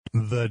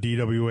The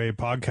DWA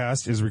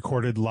podcast is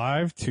recorded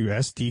live to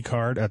SD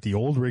card at the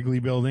old Wrigley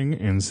Building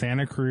in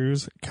Santa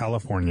Cruz,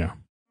 California.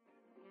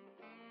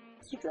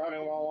 It's the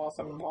Driving While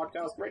Awesome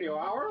podcast radio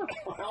hour.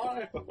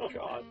 Oh,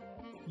 God.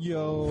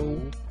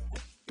 Yo.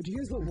 Do you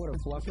guys know what a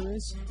fluffer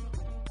is?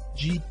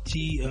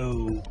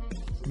 GTO.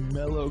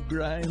 Mellow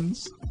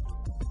grinds.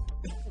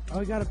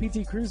 Oh, I got a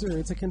PT Cruiser.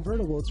 It's a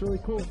convertible. It's really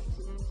cool.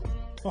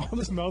 Oh,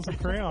 this smells of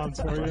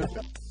crayons for you.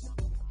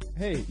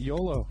 Hey,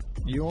 YOLO.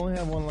 You only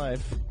have one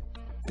life.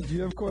 Do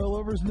you have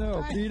coilovers?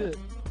 No. Beat it.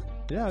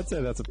 Yeah, I'd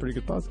say that's a pretty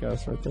good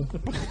podcast right there.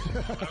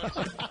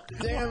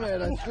 Damn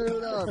it, I screwed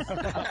it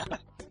up.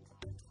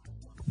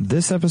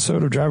 This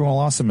episode of Driving While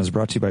Awesome is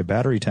brought to you by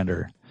Battery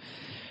Tender.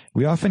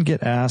 We often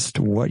get asked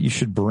what you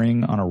should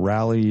bring on a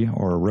rally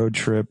or a road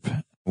trip,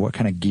 what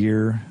kind of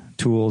gear,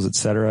 tools,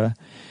 etc.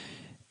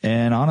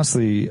 And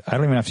honestly, I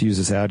don't even have to use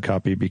this ad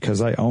copy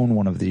because I own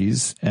one of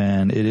these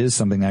and it is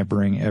something I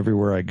bring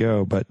everywhere I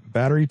go. But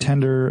Battery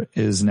Tender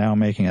is now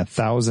making a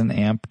 1,000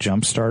 amp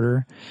jump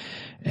starter,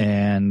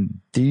 and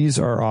these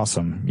are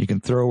awesome. You can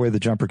throw away the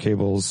jumper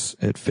cables.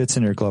 It fits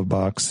in your glove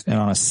box, and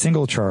on a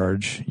single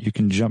charge, you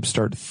can jump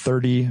start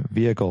 30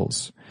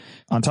 vehicles.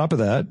 On top of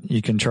that,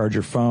 you can charge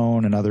your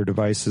phone and other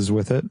devices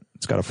with it.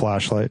 It's got a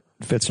flashlight,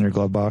 fits in your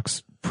glove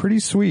box. Pretty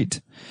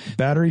sweet.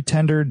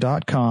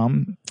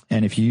 BatteryTender.com.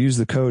 And if you use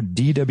the code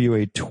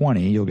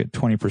DWA20, you'll get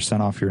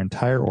 20% off your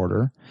entire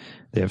order.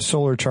 They have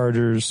solar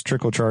chargers,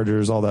 trickle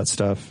chargers, all that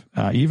stuff,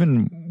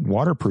 even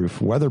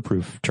waterproof,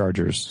 weatherproof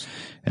chargers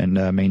and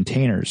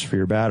maintainers for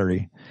your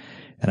battery.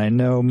 And I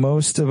know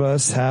most of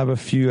us have a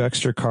few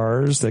extra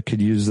cars that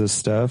could use this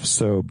stuff.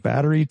 So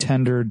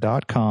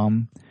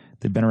BatteryTender.com.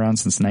 They've been around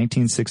since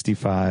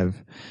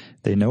 1965.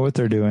 They know what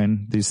they're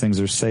doing. These things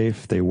are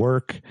safe. They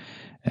work.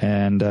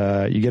 And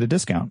you get a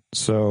discount.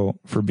 So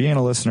for being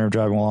a listener of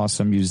Driving While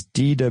Awesome, use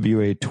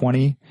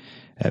DWA20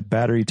 at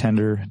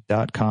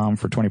BatteryTender.com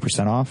for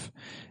 20% off.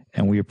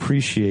 And we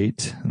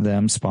appreciate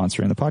them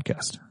sponsoring the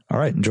podcast. All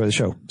right, enjoy the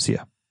show. See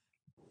ya.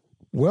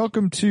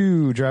 Welcome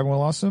to Driving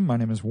While Awesome. My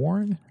name is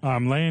Warren.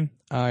 I'm Lane.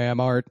 I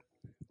am Art.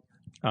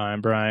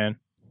 I'm Brian.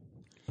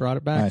 Brought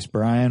it back. Nice,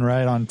 Brian.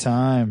 Right on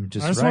time.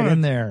 Just right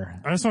in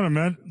there. I just want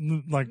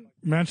to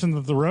mention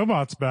that the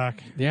robot's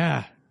back.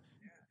 Yeah.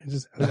 I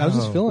was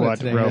just feeling it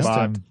today.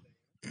 Robot?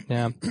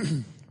 Yeah.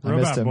 I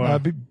missed him. Boy.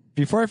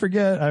 Before I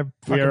forget, I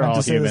fucking meant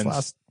to say humans. this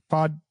last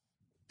pod.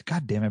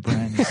 God damn it,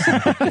 Brian. You son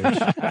of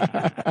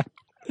a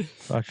bitch.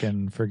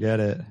 Fucking forget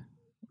it.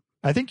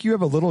 I think you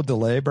have a little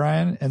delay,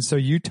 Brian, and so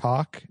you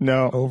talk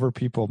No, over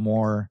people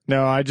more.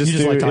 no, I just You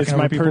just do. like talking It's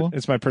over my people?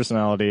 it's my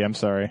personality. I'm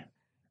sorry.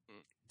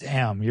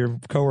 Damn, your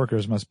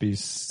coworkers must be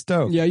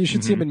stoked. Yeah, you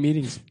should see him in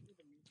meetings.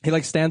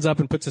 He stands up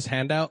and puts his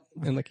hand out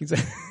and he's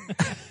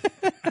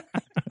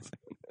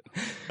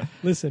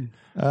listen.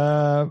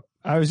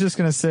 I was just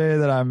going to say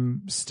that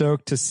I'm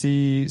stoked to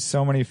see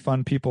so many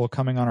fun people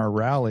coming on our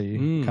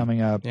rally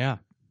coming up Yeah.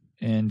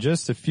 in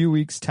just a few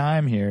weeks'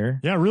 time here.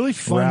 Yeah, really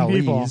fun Rallies.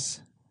 people.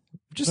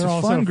 Just They're a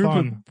also fun group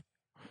fun.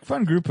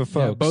 of folks.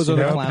 Yeah, Bozo you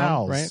the know, Clown,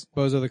 pals. right?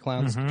 Bozo the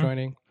Clown's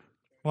joining.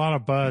 A lot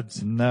of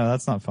buds. No,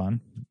 that's not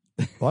fun.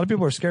 A lot of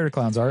people are scared of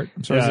clowns, Art.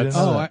 I'm sorry Yeah, you didn't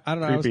know Oh, that. I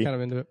don't know. I was Creepy. kind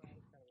of into it.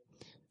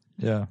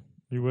 Yeah.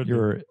 You would. You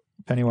were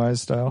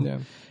Pennywise style. Yeah.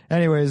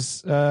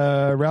 Anyways,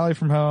 rally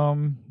from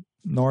home,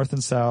 north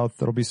and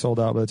south. It'll be sold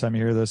out by the time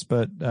you hear this,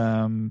 but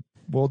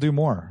we'll do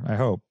more, I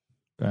hope.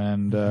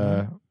 And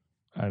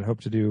I'd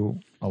hope to do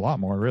a lot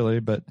more, really,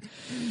 but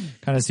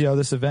kind of see how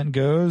this event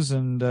goes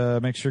and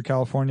make sure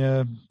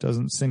California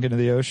doesn't sink into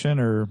the ocean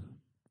or,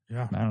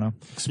 Yeah. I don't know,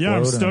 explode. Yeah, I'm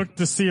and- stoked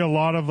to see a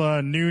lot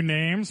of new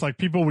names, like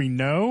people we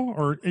know,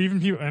 or even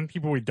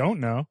people we don't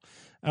know,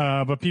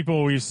 but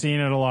people we've seen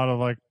at a lot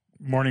of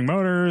Morning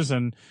Motors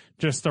and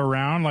just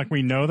around,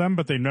 we know them,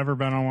 but they've never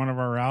been on one of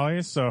our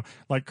rallies. So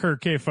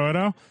Kurt K.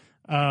 Photo.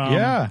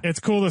 Yeah. It's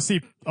cool to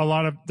see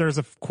there's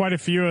quite a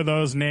few of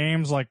those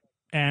names,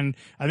 and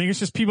I think it's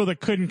just people that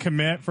couldn't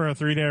commit for a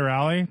 3-day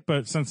rally,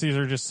 but since these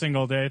are just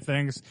single day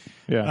things,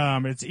 Yeah.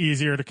 it's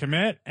easier to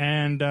commit.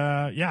 And,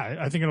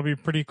 I think it'll be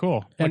pretty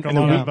cool. And- A and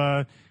lot the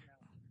of,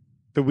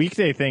 The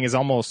weekday thing is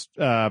almost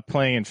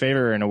playing in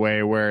favor in a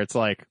way where it's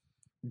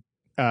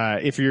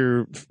if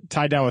you're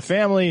tied down with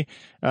family,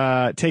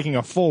 taking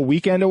a full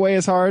weekend away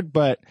is hard,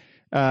 but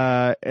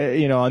on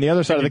the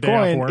other side of the Taking a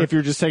day off coin, work. if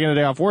you're just taking a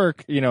day off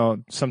work,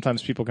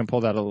 sometimes people can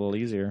pull that a little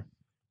easier.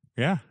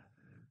 yeah,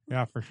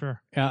 for sure.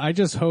 Yeah, I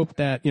just hope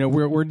that,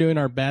 we're doing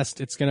our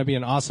best. It's going to be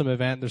an awesome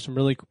event. There's some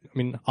really,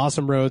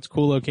 awesome roads,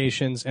 cool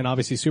locations, and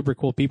obviously super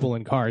cool people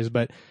and cars.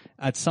 But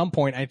at some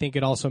point, I think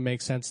it also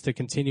makes sense to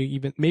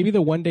continue maybe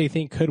the 1-day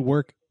thing could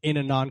work in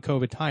a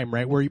non-COVID time,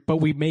 right? But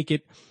we make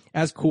it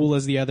as cool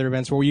as the other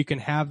events where you can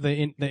have the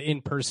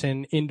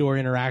in-person indoor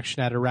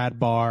interaction at a rad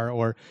bar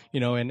or,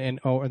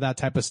 or that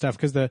type of stuff.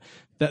 Cause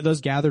those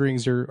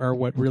gatherings are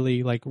what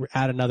really like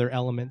add another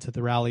element to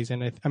the rallies.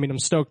 And I'm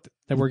stoked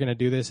that we're going to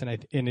do this and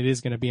it is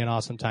going to be an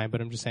awesome time,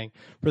 but I'm just saying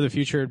for the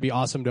future, it'd be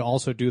awesome to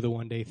also do the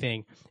one day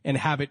thing and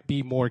have it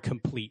be more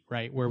complete,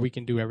 right? Where we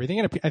can do everything.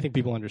 And I think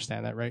people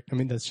understand that, right? I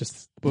mean, that's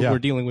just what we're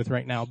dealing with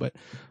right now, but,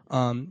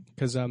 but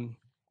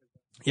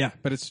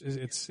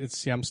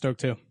it's I'm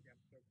stoked too.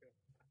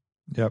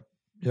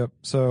 Yep.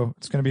 So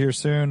it's going to be here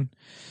soon.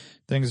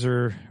 Things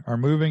are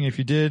moving. If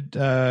you did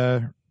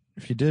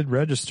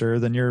register,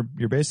 then you're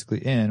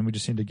basically in. We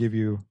just need to give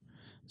you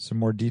some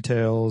more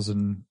details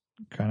and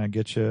kind of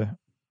get you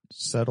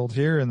settled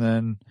here. And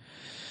then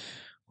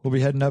we'll be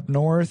heading up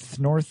North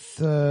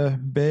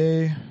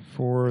Bay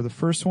for the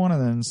first one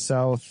and then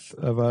south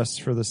of us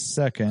for the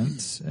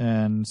second,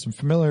 and some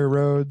familiar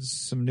roads,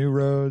 some new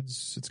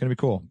roads. It's going to be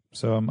cool.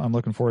 So I'm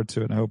looking forward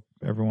to it and I hope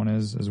everyone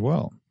is as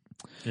well.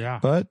 Yeah.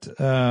 But,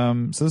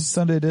 so this is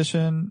Sunday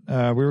edition. We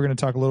were going to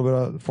talk a little bit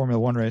about the Formula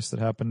One race that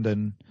happened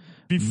in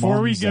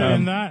Before we get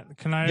in that,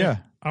 can I? Yeah.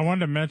 I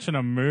wanted to mention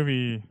a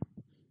movie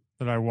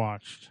that I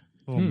watched.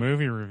 A little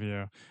movie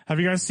review. Have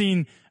you guys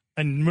seen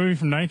a movie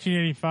from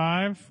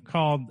 1985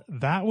 called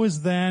That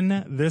Was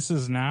Then, This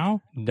Is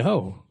Now?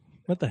 No.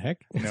 What the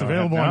heck? It's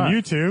available on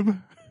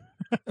YouTube.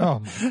 Oh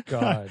my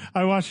God.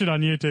 I watched it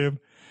on YouTube.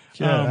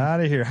 Get out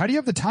of here. How do you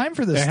have the time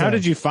for this And stuff? how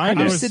did you find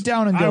How it? do you sit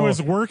down and go? I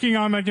was working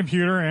on my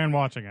computer and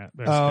watching it.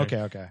 Oh, basically.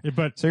 okay.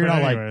 But So you're but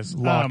not, like, anyways,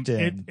 locked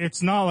in.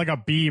 It's not like a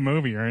B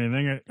movie or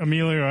anything.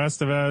 Emilio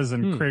Estevez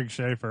and Craig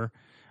Schaefer.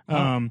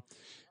 Never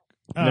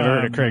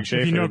heard of Craig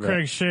Schaefer. If you know but-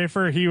 Craig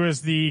Schaefer, he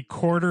was the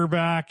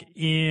quarterback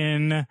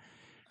in.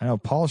 I know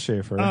Paul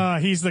Schaefer.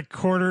 He's the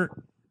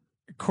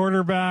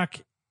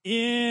quarterback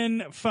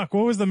in. Fuck,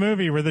 what was the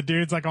movie where the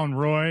dude's like on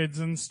roids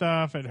and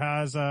stuff? It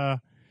has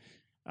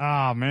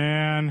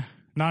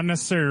not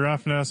necessarily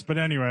roughness, but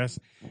anyways.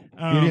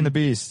 Beauty and the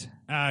Beast.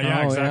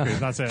 Yeah, exactly. yeah.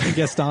 That's it.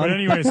 Gaston. But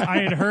anyways, I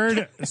had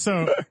heard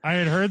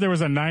there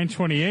was a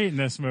 928 in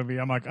this movie.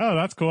 I'm like, oh,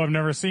 that's cool. I've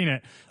never seen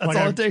it. That's like,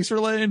 all it takes for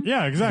Lane.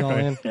 Yeah, exactly. All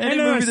in. And Any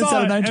then I movie that's saw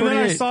out of it, and then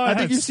I 928. saw it I think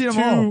had you've seen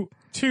them all.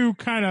 two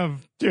kind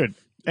of Dude,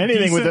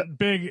 anything with decent,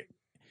 big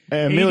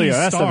Emilio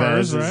 80s Estevez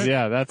stars, is, right?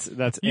 yeah,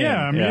 that's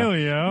Yeah, in.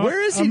 Emilio.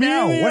 Where is he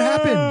now? What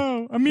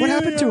happened? Emilio.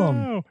 What happened to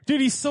him?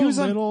 Dude, he's so He was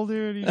on- little,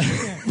 dude.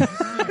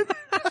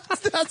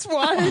 That's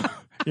why.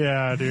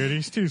 Yeah, dude,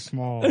 he's too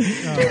small.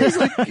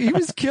 He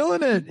was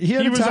killing it. He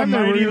had He was a time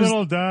there where mighty he was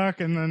little duck,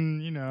 and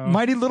then,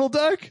 Mighty Little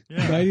Duck.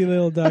 Mighty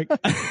little duck.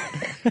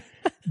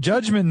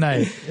 Judgment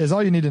Night is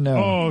all you need to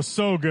know. Oh,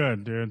 so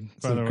good, dude.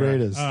 By the the way.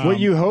 greatest. What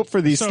you hope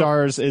for these so-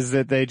 stars is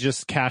that they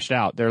just cashed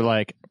out. They're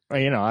like,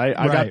 I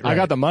Right.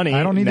 got the money.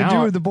 I don't need to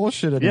Now- do the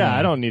bullshit anymore. Yeah,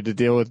 I don't need to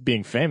deal with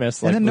being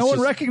famous. And then no let's one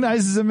just-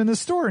 recognizes him in the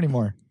store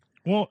anymore.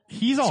 Well,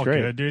 he's all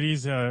great. good, dude.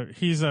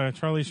 He's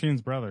Charlie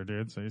Sheen's brother,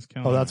 dude. So he's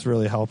killing. Oh, that's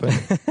really helping.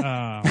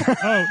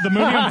 the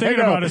movie I'm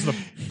thinking about is the.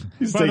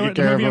 He's By the taking way, the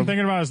care of movie I'm him.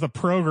 thinking about is The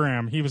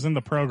Program. He was in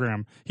The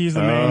Program. He's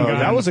the main guy.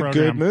 That in was The a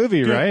Program. good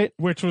movie, right?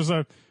 Which was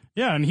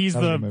and he's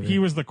That was a good movie. he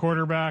was the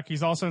quarterback.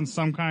 He's also in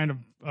some kind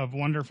of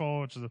Wonderful,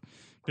 which is a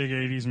big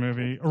 80s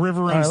movie. A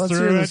River Runs let's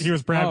Through hear It. this. He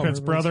was Brad Oh, Pitt's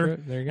River Runs brother. Through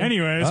It. There you go.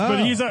 Anyways, Oh, but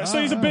he's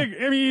a big.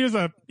 I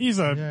mean, he's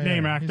a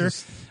name actor.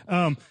 He's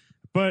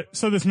But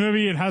so this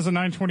movie, it has a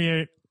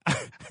 928.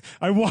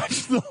 I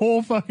watched the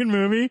whole fucking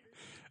movie.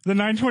 The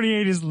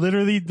 928 is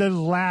literally the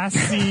last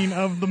scene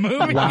of the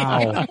movie.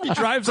 Wow. He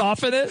drives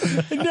off in it.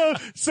 No,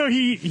 so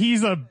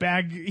he's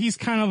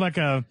kind of like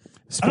a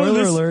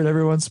Spoiler alert,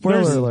 everyone.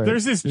 Spoiler alert.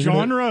 There's this You're gonna-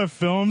 genre of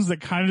films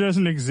that kind of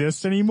doesn't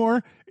exist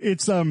anymore.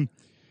 It's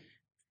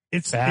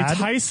Bad?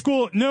 high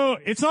school. No,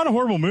 it's not a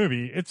horrible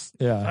movie.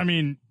 Yeah. I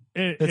mean,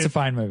 It's a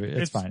fine movie.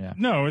 It's fine, yeah.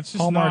 No, it's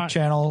just Hallmark not,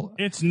 Channel.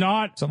 It's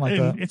not Something like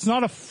and that. It's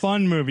not a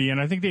fun movie,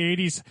 and I think the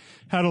 80s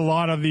had a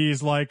lot of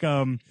these like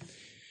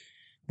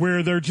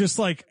where they're just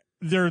like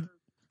they're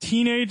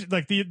teenage,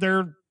 like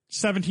they're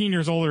 17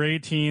 years old or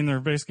 18. They're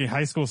basically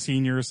high school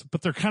seniors,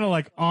 but they're kind of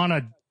like on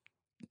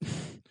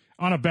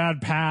a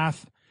bad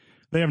path.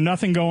 They have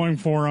nothing going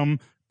for them.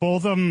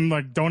 Both of them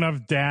like don't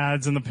have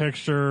dads in the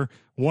picture.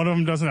 One of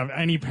them doesn't have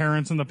any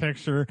parents in the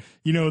picture.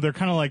 They're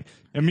kind of like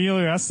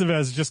Emilio Estevez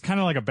is just kind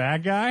of like a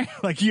bad guy.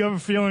 Like you have a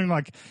feeling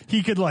like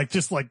he could like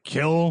just like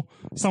kill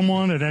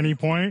someone at any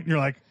point. You're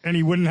like, and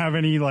he wouldn't have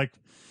any like,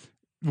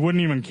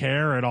 wouldn't even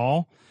care at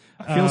all.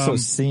 I feel so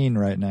seen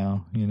right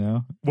now,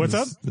 What's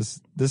up?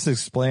 This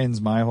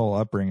explains my whole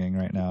upbringing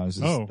right now. I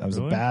was Oh, a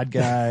really? bad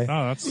guy.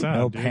 Oh, that's sad.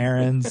 No dude.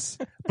 parents.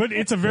 But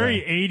it's a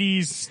very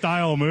 80s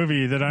style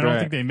movie that I don't Right.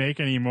 think they make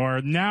anymore.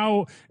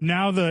 Now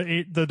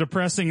the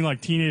depressing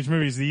like teenage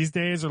movies these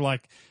days are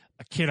like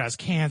a kid has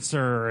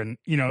cancer and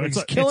He's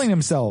it's killing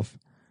himself.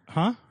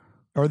 Huh?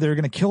 Or they're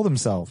going to kill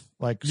themselves.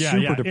 Like Yeah,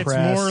 super yeah.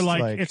 depressed. It's more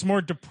like it's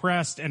more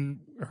depressed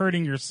and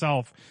hurting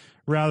yourself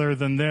rather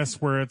than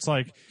this where it's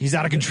like, He's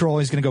out of control.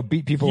 He's going to go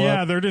beat people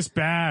yeah, up. they're just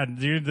bad,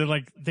 dude. They're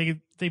like,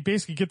 they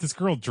basically get this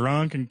girl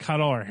drunk and cut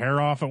all her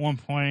hair off at one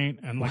point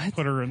and like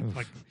put her in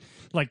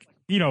like,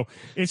 you know,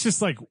 it's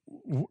just like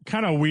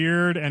kind of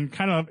weird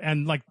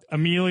and like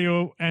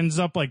Emilio ends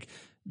up like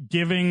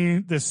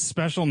giving this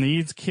special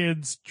needs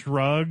kids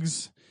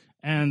drugs,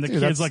 and the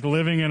kid's like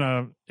living in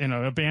an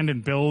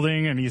abandoned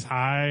building, and he's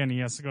high and he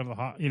has to go to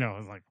the you know,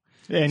 it's like.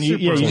 And you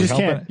just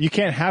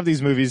can't have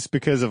these movies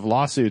because of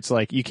lawsuits.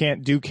 Like you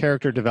can't do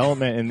character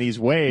development in these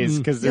ways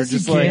because they're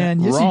just like Yes,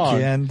 wrong.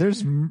 you can.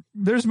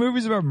 There's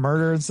movies about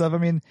murder and stuff. I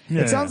mean,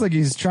 it sounds like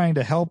he's trying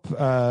to help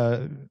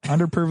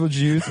underprivileged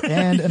youth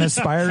and an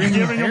aspiring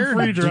giving hair them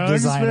free drugs,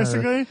 designer.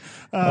 basically.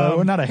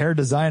 Well, not a hair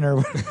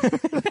designer.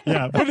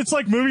 Yeah, but it's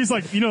like movies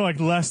like, you know, like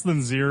Less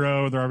Than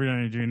Zero, the Robert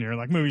Downey Jr.,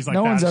 like movies like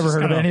No that. one's ever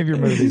heard of any of your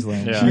movies,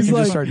 Lane. Yeah. You can She's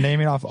like- just start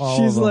naming off all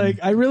She's of them. like,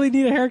 I really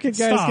need a haircut,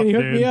 guys. Stop, Can you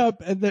hook dude. me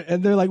up? And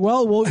they're like,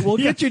 well, we'll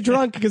get you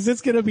drunk because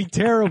it's gonna be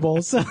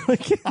terrible. So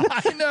like,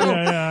 I know.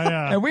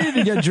 Yeah. And we need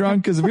to get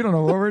drunk because we don't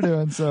know what we're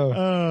doing.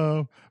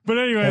 So But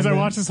anyways, And I then-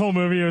 watched this whole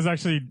movie.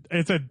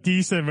 It's a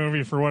decent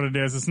movie for what it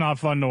is. It's not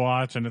fun to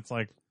watch, and it's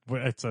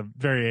a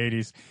very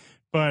 80s.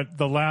 But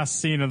the last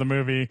scene of the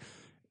movie,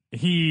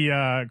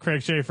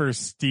 Craig Schaefer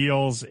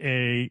steals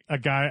a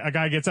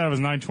guy gets out of his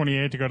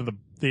 928 to go to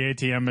the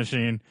ATM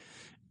machine,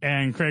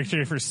 and Craig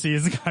Schaefer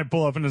sees the guy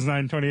pull up in his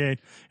 928,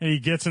 and he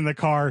gets in the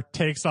car,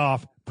 takes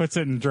off, puts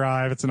it in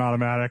drive. It's an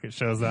automatic. It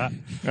shows that.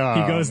 Oh,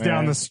 He goes down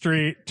man. the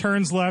street,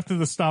 turns left at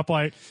the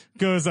stoplight,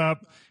 goes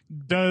up,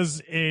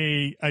 does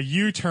a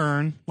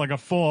U-turn, like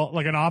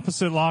an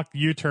opposite lock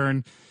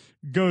U-turn,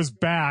 goes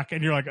back,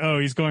 and you're like, oh,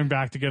 he's going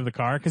back to get the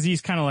car, because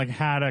he's kind of like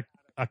had a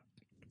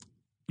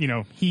you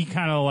know, he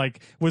kind of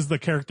like was the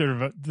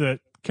character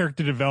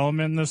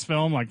development in this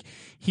film. Like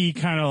he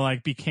kind of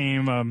like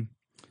became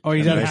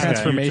he's had a had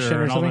transformation future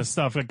or and all something. this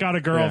stuff. Like got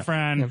a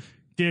girlfriend,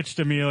 ditched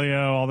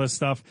Emilio, all this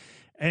stuff,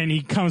 and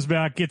he comes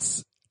back,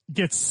 gets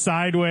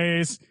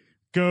sideways,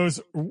 goes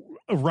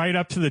right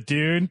up to the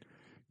dude,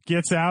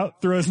 gets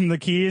out, throws him the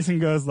keys, and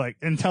goes like,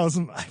 and tells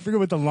him, I forget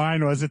what the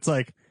line was. It's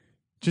like,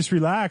 just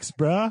relax,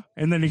 bruh.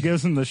 And then he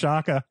gives him the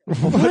shaka.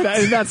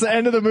 That's the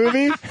end of the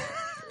movie.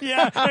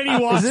 Yeah, and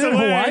he walks Is it in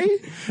away. Hawaii?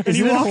 And Is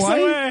he it in walks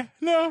Hawaii? away.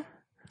 No,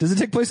 does it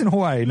take place in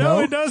Hawaii? no,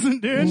 it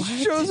doesn't, dude.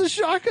 Shows a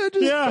shaka,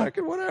 just Yeah.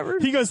 fucking whatever.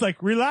 He goes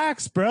like,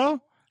 relax, bro.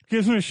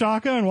 Gives him a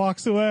shaka and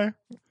walks away.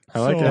 I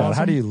like So that. awesome.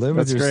 How do you live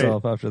That's with great.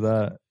 yourself after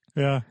that?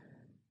 Yeah.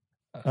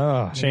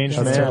 Oh, Changed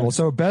that's man. terrible.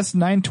 So best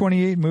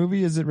 928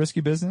 movie, is it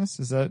Risky Business?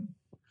 Is that?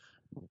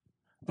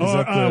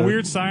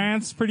 Weird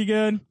Science, pretty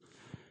good.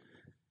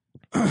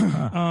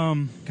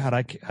 God,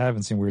 I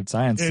haven't seen Weird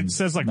Science. It since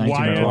says like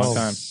 1912.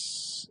 Wyatt.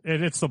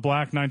 It's the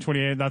black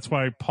 928. That's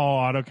why Paul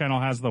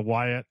Autokennel has the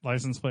Wyatt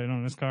license plate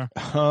on his car.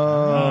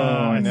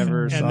 I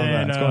never and saw then,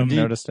 that. It's um, going deep.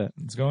 Noticed it.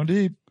 It's going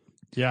deep.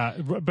 Yeah,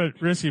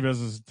 but Risky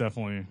Business is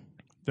definitely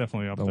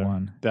up The there.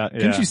 one. That,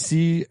 Didn't you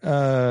see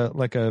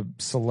like a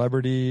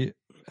celebrity,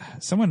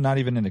 someone not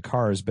even into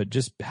cars, but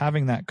just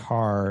having that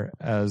car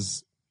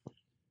as,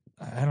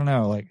 I don't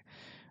know, like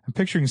I'm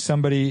picturing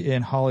somebody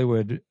in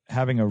Hollywood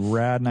having a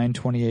rad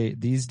 928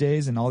 these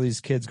days, and all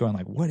these kids going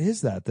like, "What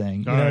is that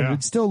thing?" You Oh, know, yeah. it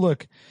would still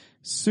look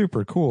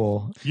super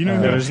cool. You know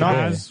who there's not-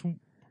 has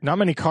Not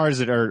many cars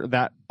that are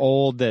that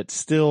old that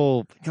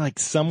still like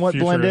somewhat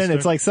blend in. Futuristic.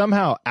 It's like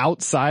somehow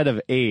outside of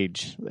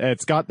age.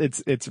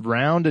 It's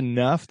round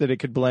enough that it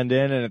could blend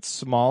in, and it's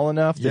small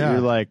enough that Yeah.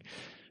 you're like,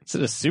 is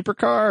it a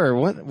supercar or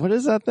what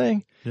is that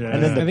thing? Yeah.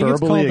 And then the I think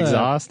it's burbly called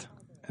exhaust.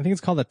 I think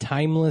it's called a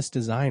timeless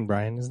design,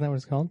 Brian. Isn't that what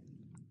it's called?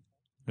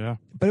 Yeah.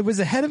 But it was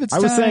ahead of its I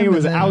time. was saying it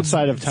was and then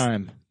outside of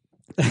time.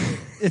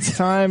 It's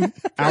Time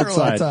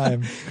parallel outside.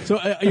 time.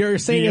 So you're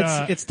saying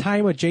The, it's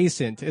time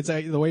adjacent. It's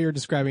the way you're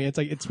describing it. It's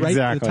like it's right.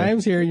 Exactly. The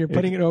time's here, and you're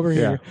putting it over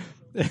Yeah.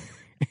 here.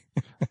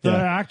 The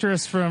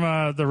actress from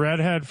the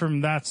redhead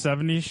from That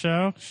 70s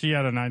Show, she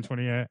had a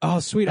 928. Oh,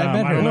 sweet! I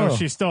met I her. don't know Oh. if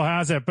she still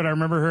has it, but I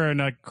remember her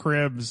in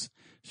Cribs.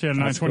 She had a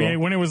 928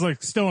 cool. when it was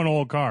like still an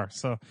old car,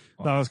 so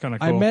that was kind of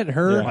cool. I met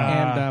her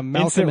Yeah. and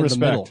Malcolm Instant in respect.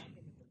 the middle.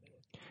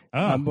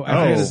 I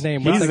forget his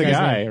name. What's He's that the guy's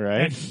guy, name?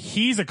 right? and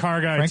he's a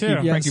car guy Frankie, too.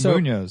 Yeah, Frankie so-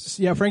 Munoz.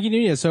 Yeah, Frankie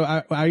Nunez. So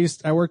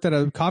I worked at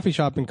a coffee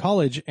shop in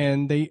college,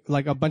 and they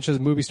like a bunch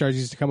of movie stars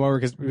used to come over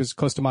because it was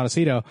close to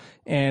Montecito.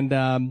 And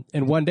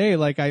one day,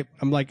 like I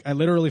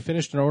literally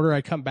finished an order.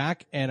 I come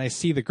back and I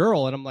see the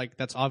girl, and I'm like,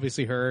 that's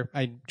obviously her.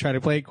 I try to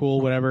play it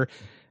cool, whatever.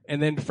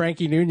 And then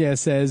Frankie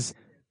Nunez says,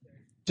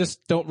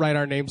 just don't write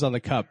our names on the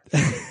cup.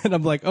 And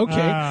I'm like, okay.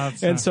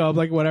 that's And nice. so I'm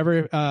like,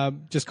 whatever,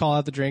 just call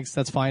out the drinks.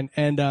 That's fine.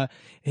 And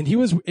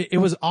it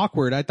was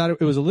awkward. I thought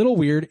it was a little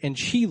weird. And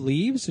she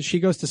leaves. She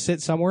goes to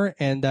sit somewhere,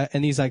 and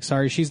he's like,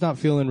 sorry, she's not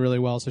feeling really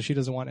well, so she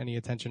doesn't want any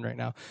attention right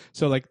now.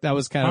 So like, that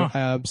was kind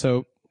of,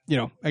 so, you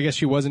know, I guess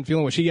she wasn't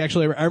feeling well. She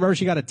actually, I remember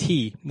she got a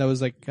tea that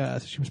was like,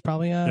 she was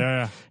probably,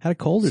 Yeah. had a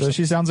cold or So something.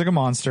 she sounds like a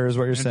monster, is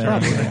what you're saying.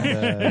 Probably.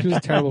 And, She was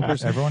a terrible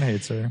person. Everyone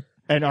hates her.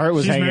 And Art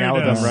was She's hanging out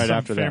with married to him right some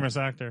after that. famous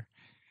actor.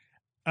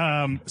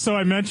 So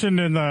I mentioned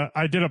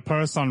I did a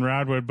post on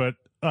Radwood, but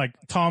like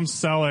Tom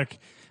Selleck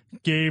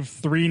gave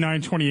 3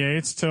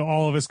 928s to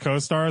all of his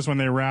co-stars when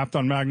they rapped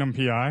on Magnum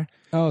PI.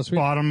 Oh, sweet.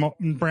 Bought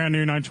them brand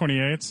new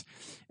 928s.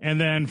 And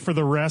then for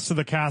the rest of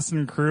the cast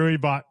and crew, he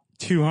bought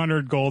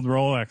 200 gold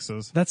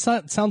Rolexes. That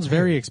sounds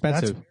very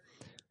expensive.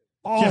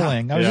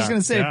 Balling. I was just Yeah.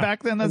 going to say, Yeah.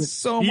 back then, that's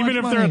so Even much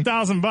if money. they're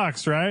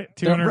 $1,000, right?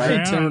 200 right,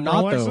 grand they're on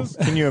not, though. Rolexes.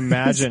 Can you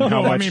imagine how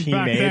No, much I mean, he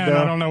back made then, I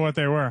though? don't know what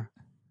they were.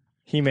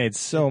 He made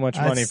so much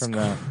money That's from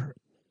that.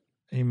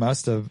 He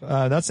must have.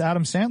 That's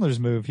Adam Sandler's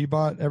move. He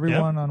bought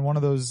everyone on one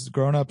of those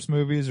Grown Ups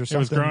movies or It something.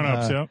 was Grown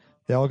Ups, yep.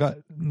 They all got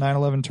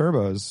 911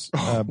 turbos,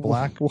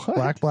 black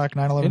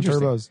 911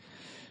 Interesting. turbos.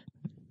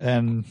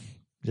 And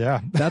yeah,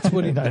 That's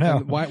what I know.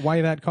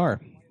 Why that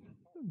car?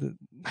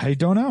 I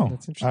don't know.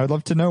 That's interesting. I would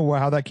love to know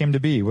how that came to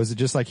be. Was it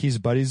just like he's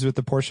buddies with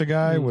the Porsche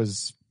guy?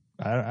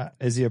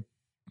 Is he a,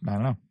 I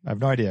don't know. I have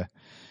no idea.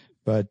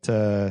 But,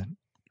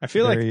 I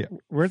feel very like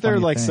weren't there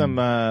funny like thing.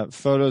 some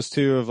photos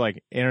too of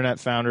like internet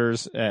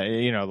founders,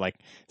 like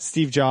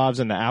Steve Jobs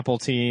and the Apple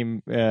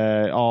team,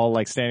 all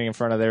like standing in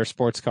front of their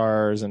sports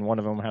cars, and one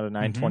of them had a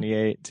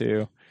 928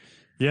 too.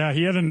 Yeah,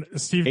 he had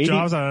Steve 80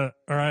 Jobs. All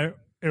right,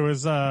 it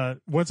was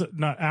what's it?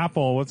 Not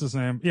Apple. What's his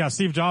name? Yeah,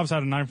 Steve Jobs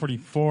had a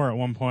 944 at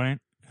one point,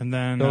 and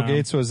then Bill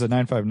Gates was a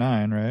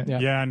 959, right? Yeah.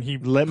 Yeah, and he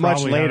Much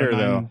probably had a later 9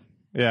 though.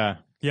 Yeah.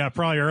 Yeah,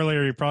 probably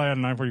earlier. He probably had a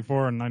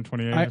 944 and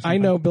 928. or I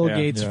something. know Bill Yeah.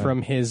 Gates Yeah.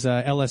 from his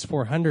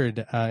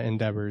LS400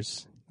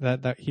 endeavors.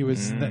 That he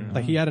was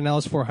like he had an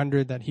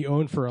LS400 that he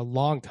owned for a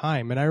long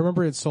time, and I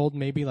remember it sold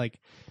maybe like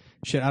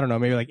I don't know,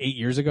 maybe like 8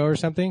 years ago or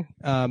something.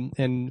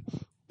 And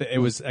it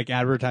was like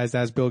advertised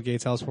as Bill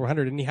Gates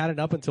LS400, and he had it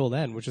up until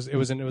then, it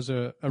was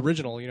a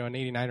original, an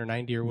 89 or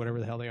 90 or whatever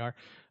the hell they are.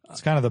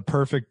 It's kind of the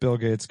perfect Bill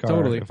Gates car.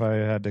 Totally. If I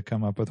had to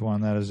come up with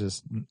one that is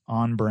just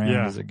on brand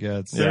Yeah. as it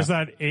gets. There's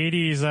that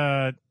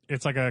 80s.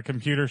 It's like a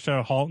computer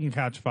show, *Halt and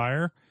Catch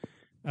Fire*.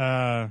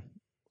 I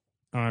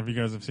don't know if you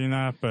guys have seen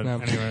that, but No.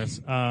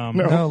 anyways,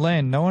 No,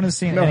 Lane, no one has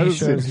seen No, any it's-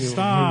 shows. you-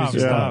 Stop, movies you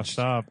stop, watched.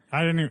 stop.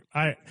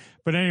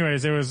 But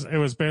anyways, it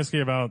was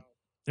basically about,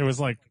 it was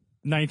like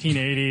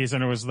 1980s,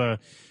 and it was the,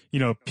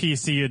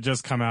 PC had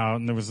just come out,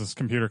 and there was this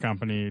computer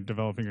company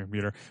developing a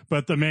computer,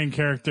 but the main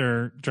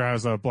character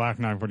drives a black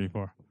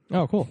 944.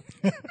 Oh, cool.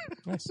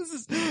 This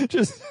is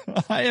just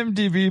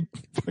IMDb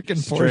fucking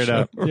Straight Porsche.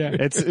 up. Yeah.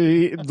 It's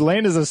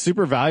Lane is a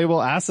super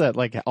valuable asset.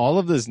 Like all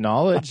of this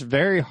knowledge,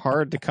 very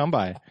hard to come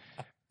by.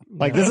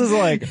 Like this is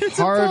like It's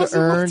hard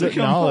impossible to earned come by.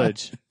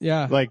 knowledge.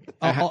 Yeah. Like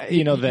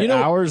you know-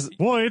 hours.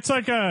 Well,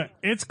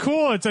 it's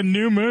cool. It's a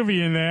new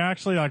movie, and they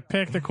actually like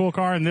picked a cool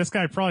car, and this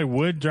guy probably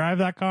would drive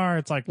that car.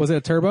 It's like, Was it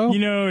a turbo?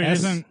 it S?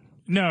 isn't.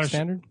 No,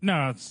 Standard?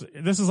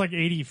 this is like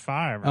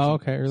 85. Or Oh,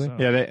 something, okay, really? so.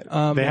 Yeah, they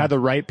yeah. had the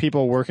right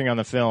people working on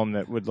the film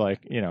that would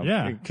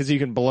because you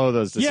can blow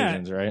those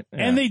decisions, right? Yeah.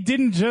 And they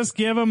didn't just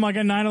give him like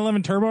a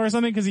 911 turbo or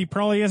something, because he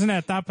probably isn't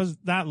at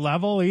that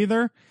level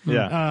either.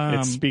 yeah,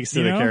 it speaks to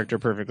you the know? character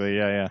perfectly.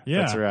 Yeah, Yeah.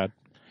 that's rad.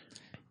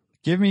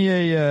 Give me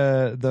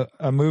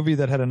a movie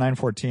that had a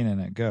 914 in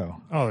it.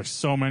 Go. Oh, there's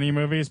so many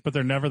movies, but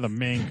they're never the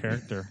main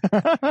character.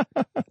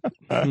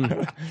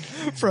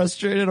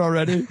 Frustrated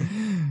already.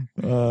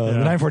 The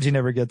 914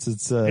 never gets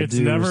its It's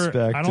due never.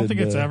 respect. I don't think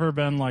and, it's ever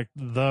been like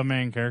the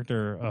main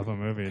character of a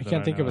movie. I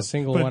can't think of a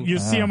single but one. You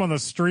see him on the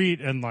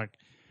street and like,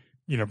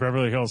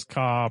 Beverly Hills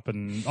Cop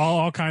and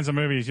all kinds of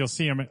movies. You'll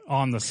see him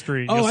on the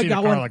street. Oh, You'll I see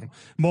got the car one. like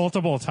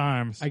multiple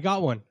times. I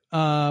got one. The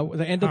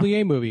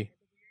NWA movie.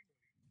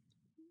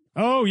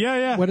 Oh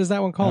yeah. What is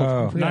that one called?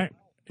 Oh. I forgot.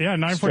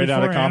 944 Straight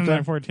Outta and Compton?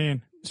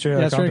 914. Straight Yeah,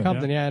 Outta Straight Compton.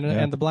 Compton.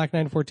 Yeah, and the Black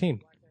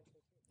 914.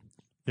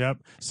 Yep.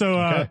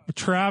 So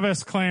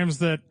Travis claims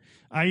that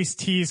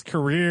Ice-T's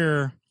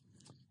career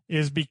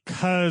is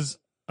because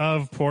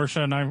of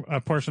Porsche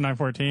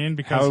 914,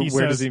 because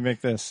Where does he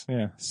make this?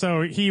 Yeah.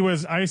 So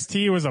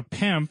Ice-T was a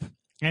pimp,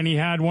 and he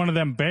had one of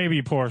them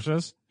baby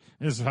Porsches,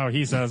 is how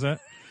he says it.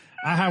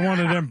 I had one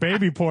of them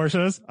baby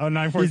Porsches, a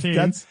 914,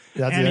 That's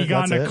and he it,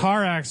 got in that's a it.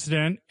 car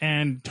accident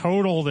and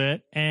totaled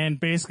it, and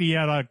basically he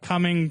had a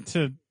coming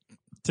to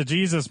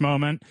Jesus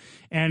moment,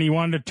 and he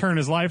wanted to turn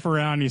his life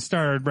around. He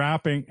started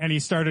rapping, and he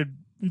started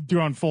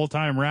doing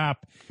full-time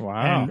rap.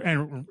 Wow.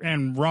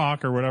 and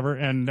rock or whatever,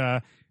 and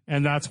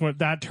that's what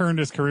that turned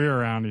his career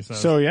around. He says.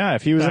 So yeah,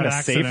 if he was That in a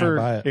accident. safer,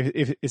 Buy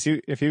it.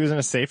 if he was in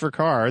a safer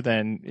car,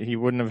 then he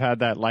wouldn't have had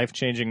that life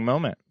changing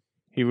moment.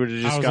 He would have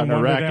I just was gotten in a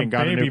one of wreck them and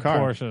got a baby new car.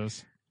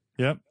 Porsches.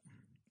 Yep.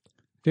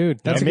 Dude,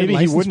 that's And a good maybe he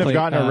license wouldn't have plate.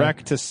 gotten a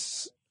wreck to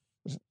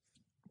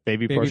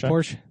baby Baby Porsche.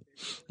 Porsche.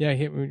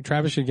 Yeah,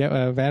 Travis should get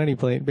a vanity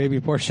plate. Baby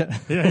Porsche.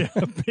 Yeah,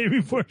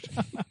 baby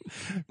Porsche.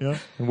 Yeah.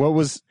 What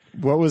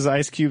was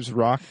Ice Cube's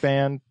rock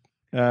band?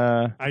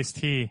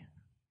 Ice-T.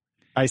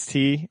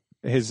 Ice-T,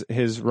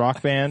 his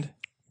rock band.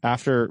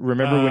 After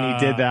remember when he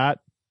did that?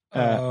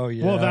 Oh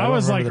yeah. well, that I don't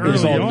was, like, remember It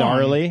was early all on.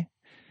 gnarly.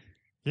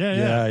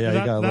 Yeah. Yeah,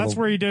 he got a That's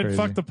little where he did crazy.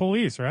 "Fuck the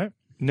Police," right?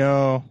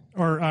 No,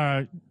 Or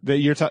that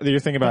you're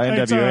thinking about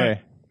It's, NWA,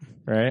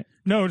 right?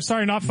 no,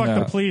 sorry, not "Fuck No.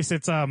 the Police."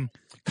 It's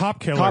Cop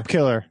Killer. Cop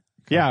Killer.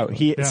 Yeah,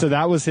 Yeah. So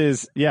that was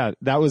his. Yeah,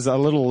 that was a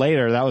little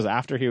later. That was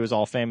after he was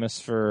all famous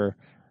for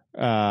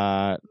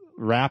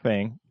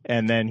rapping,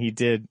 and then he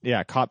did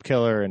Cop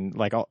Killer and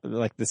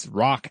like this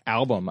rock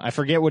album. I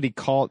forget what he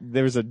called.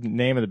 There was a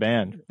name of the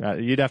band.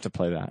 You'd have to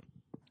play that.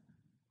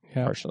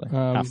 Yeah. Partially,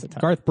 half the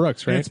time. Garth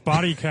Brooks, right? It's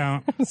Body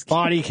Count.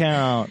 Body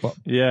Count.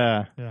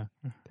 Yeah. Yeah.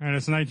 And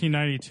it's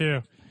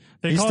 1992.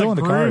 They He's call still it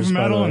into groove cars, by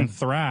the metal way. and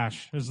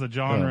thrash is the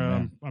genre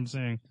man. I'm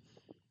seeing.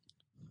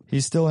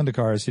 He's still into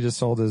cars. He just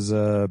sold his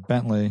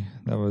Bentley.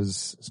 That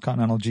was his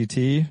Continental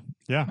GT.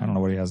 Yeah. I don't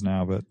know what he has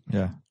now, but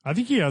yeah. I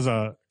think he has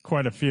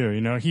quite a few, you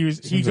know. He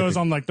Seems goes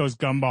like on like those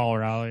gumball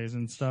rallies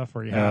and stuff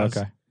where he has.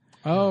 Okay.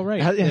 Oh,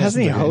 right. Hasn't he seems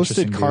like an hosted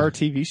interesting car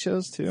dude. TV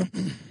shows too?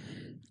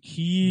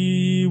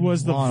 He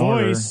was the Law and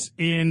Order. voice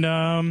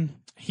in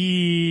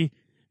he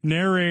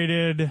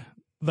narrated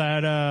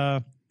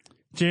that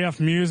JF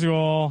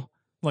musical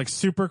like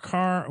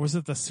Supercar. Was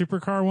it the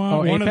Supercar one? Oh,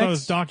 One Apex? of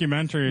those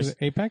documentaries. Is it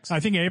Apex? I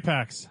think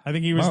Apex. I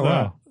think he was Oh,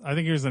 wow. I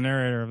think he was the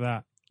narrator of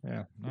that.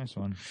 Yeah. Nice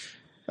one.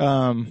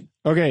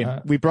 Okay,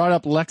 we brought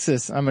up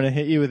Lexus. I'm going to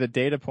hit you with a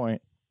data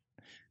point.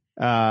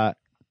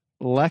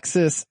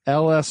 Lexus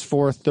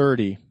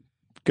LS430.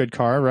 Good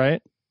car,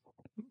 right?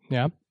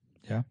 Yeah.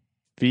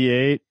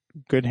 V8,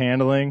 good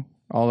handling,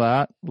 all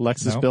that.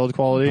 Lexus Nope. build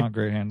quality. Not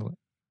great handling.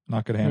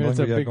 Not good I mean, handling. it's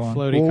a We got big going.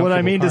 floaty. Well, what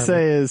I comfortable mean to car,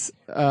 say is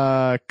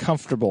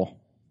comfortable,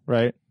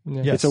 right? but-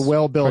 yeah. Yes. It's a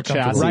well-built Quite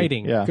comfortable. chassis.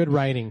 Writing. Yeah. Good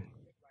writing.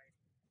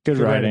 Good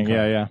Good riding. riding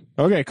car. Yeah.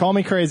 Okay, call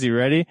me crazy.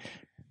 Ready?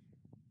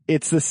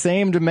 It's the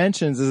same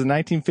dimensions as a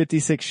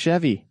 1956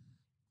 Chevy.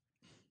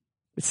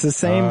 It's the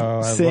same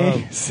Oh, I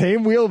same love-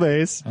 same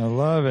wheelbase. I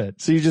love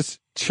it. So you just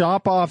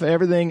chop off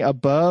everything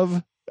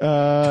above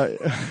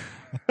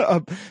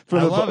up from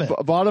I the love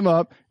it. bottom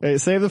up,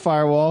 save the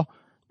firewall,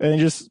 and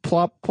just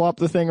plop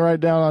the thing right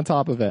down on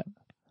top of it.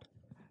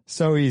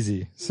 So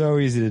easy. So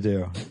easy to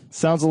do.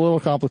 Sounds a little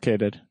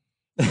complicated,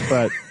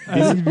 but I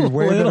think you'd be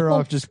way better Little.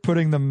 off just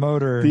putting the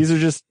motor. these are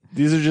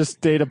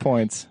just data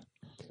points.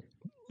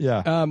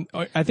 Yeah.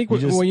 I think You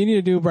just- what you need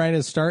to do, Brian,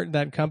 is start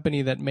that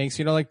company that makes,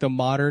 you know, like the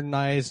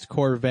modernized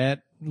Corvette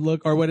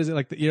look, or what is it,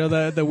 like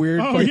the weird?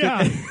 Oh, like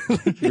yeah.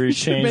 Where you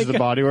change make the a-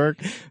 bodywork.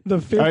 the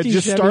 50 right,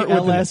 just Chevy start with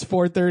LS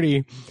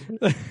 430,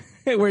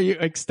 where you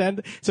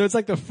extend. So it's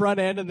like the front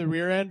end and the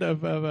rear end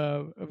of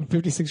a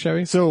 56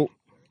 Chevy. So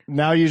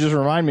now you just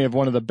remind me of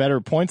one of the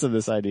better points of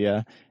this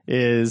idea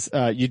is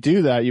you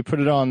do that, you put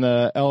it on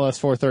the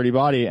LS430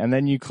 body, and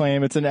then you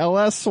claim it's an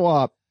LS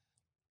swap.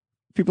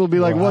 People will be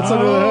like, what's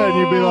under the hood? And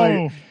you'd be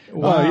like,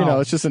 oh, you know,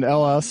 it's just an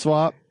LS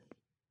swap.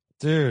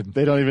 Dude.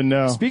 They don't even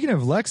know. Speaking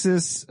of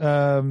Lexus,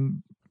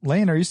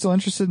 Lane, are you still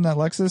interested in that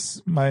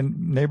Lexus my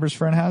neighbor's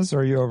friend has,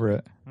 or are you over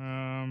it?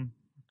 Kind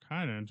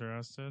of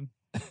interested.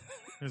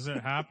 Is it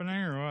happening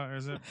or what?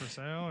 Is it for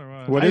sale or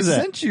what? What I is it?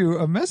 sent you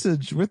a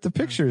message with the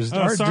pictures.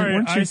 Oh, sorry.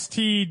 Weren't you-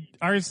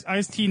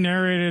 Ice-T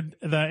narrated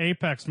the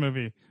Apex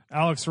movie.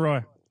 Alex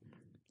Roy.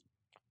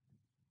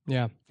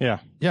 Yeah. Yeah.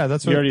 Yeah,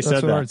 that's You what, already that's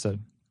said what that. Art said.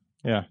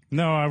 Yeah.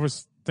 No, I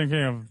was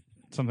thinking of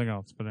something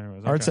else, but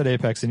anyways. Art okay. said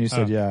Apex, and you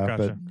said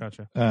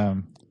Gotcha.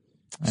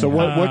 but So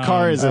anyhow. what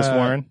car is this, Uh,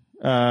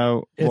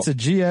 Warren? It's a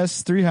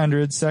GS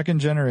 300 second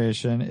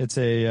generation. It's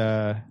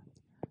a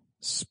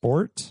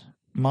sport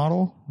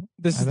model.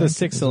 This I is the think,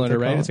 6 is what cylinder,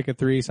 they right? call It's it. like a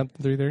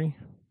 330.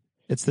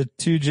 It's the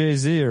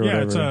 2JZ or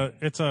Yeah, whatever.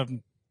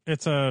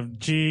 it's a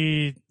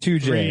G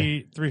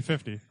 2J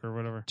 350 or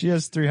whatever.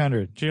 GS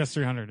 300. GS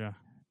 300,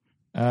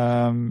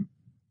 yeah.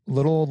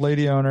 Little old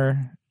lady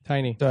owner.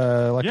 Tiny.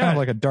 Like Yeah. kind of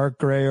like a dark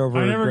gray over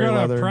I never gray got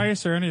leather. a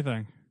price or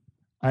anything.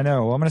 I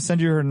know. Well, I'm going to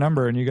send you her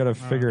number, and you got to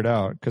figure it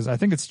out because I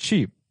think it's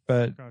cheap,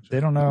 but Gotcha.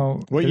 they don't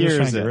know. What They're just year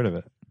trying is to get it? rid of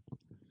it.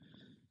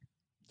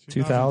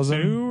 2000?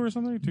 2002 or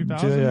something?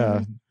 2000?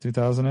 Yeah,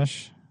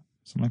 2000-ish,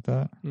 something like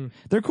that. Hmm.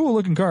 They're cool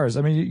looking cars.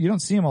 I mean, you don't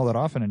see them all that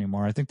often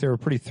anymore. I think they were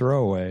pretty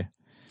throwaway.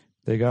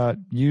 They got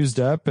used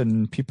up,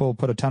 and people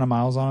put a ton of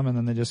miles on them, and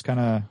then they just kind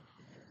of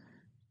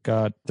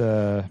got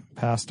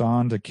passed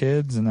on to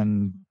kids, and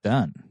then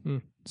done. Hmm.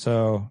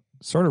 So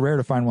sort of rare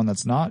to find one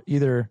that's not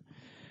either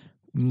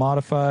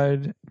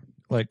modified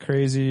like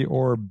crazy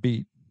or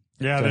beat.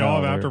 Yeah, So they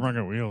all no, have they're-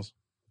 aftermarket wheels.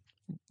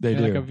 They Yeah,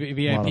 do. like a A lot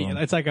VIP. of them.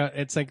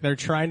 It's like they're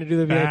trying to do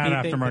the Bad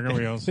VIP thing, aftermarket but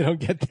wheels. they don't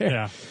get there.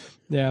 Yeah.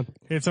 Yeah.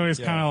 It's always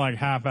kind of like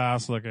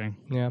half-ass looking.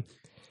 Yeah.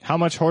 How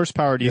much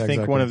horsepower do you Yeah, think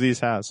exactly. one of these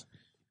has?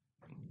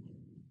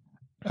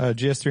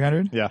 GS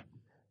 300. Yeah.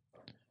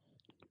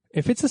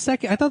 If it's a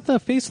second, I thought the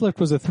facelift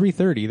was a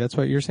 330. That's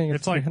what you're saying.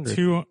 It's like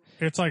 300.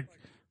 It's like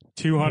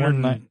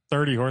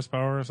 230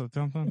 horsepower or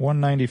something.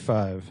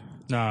 195.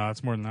 No,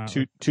 it's more than that.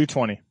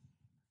 220.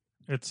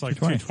 It's like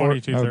 220.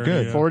 220, 230. Oh,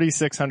 good. yeah.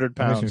 4,600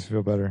 That makes me pounds.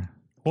 feel better.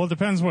 Well, it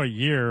depends what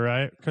year,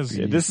 right? Because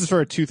Yeah, this is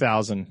for a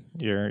 2000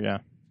 year. Yeah.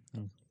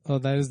 Oh,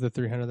 that is the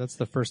 300. That's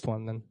the first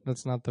one. Then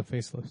that's not the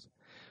facelift.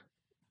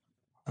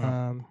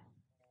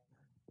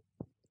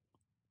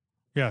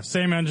 yeah,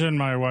 same engine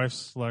my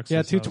wife's Lexus. Yeah,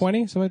 has.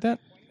 220, something like that.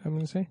 I'm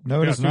gonna say.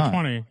 No, it Yeah, is not.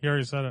 220. You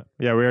already said it.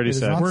 Yeah, we already It is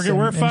said. not- We're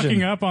Same fucking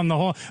engine. up on the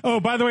whole.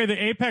 Oh, by the way,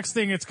 the Apex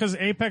thing. It's because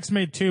Apex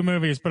made 2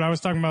 movies, but I was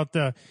talking about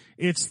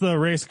it's the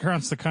race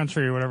across the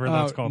country or whatever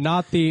that's called.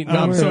 Not the.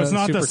 So it's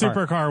not the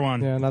supercar. supercar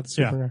one. Yeah, not the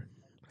Yeah. supercar.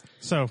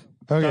 So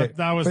Okay.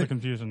 That was the but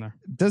confusion there.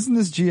 doesn't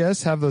this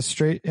GS have the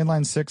straight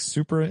inline 6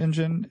 Supra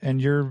engine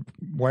and your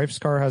wife's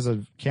car has a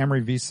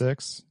Camry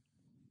V6?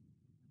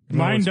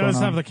 Mine does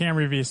have the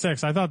Camry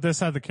V6. I thought this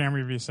had the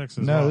Camry V6 as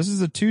well. No, this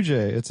is a 2J.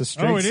 It's a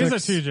straight Oh, it is a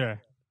 6. 2J.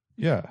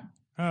 Yeah.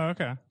 Oh,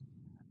 okay.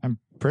 I'm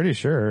pretty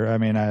sure. I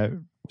mean, I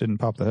didn't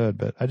pop the hood,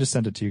 but I just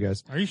sent it to you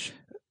guys. Are you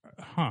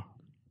Huh.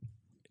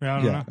 Yeah,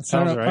 I don't know. I don't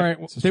Sounds know. right. All right.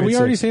 It's a Did we straight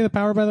already 6. say the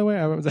power, by the way?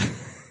 I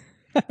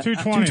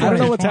 220. don't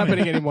know what's 220.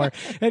 happening anymore.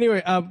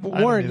 Anyway,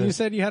 Warren, either. you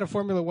said you had a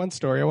Formula One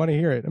story. I want to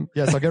hear it.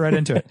 Yes, I'll get right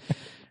into it.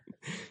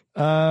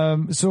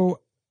 So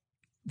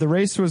the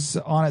race was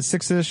on at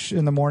 6-ish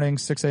in the morning,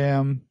 6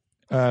 a.m.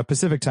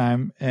 Pacific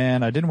time,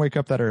 and I didn't wake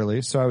up that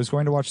early, so I was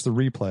going to watch the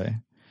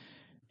replay.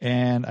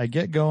 And I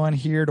get going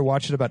here to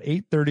watch it about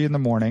 8:30 in the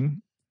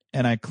morning,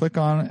 and I click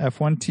on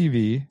F1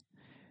 TV,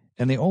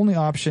 and the only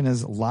option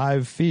is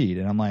live feed.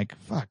 And I'm like,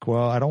 fuck,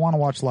 well, I don't want to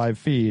watch live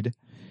feed.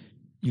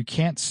 You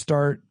can't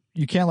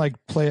like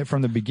play it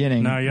from the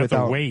beginning No, you have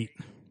without to wait.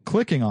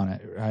 clicking on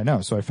it. I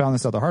know. So I found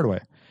this out the hard way.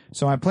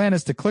 So my plan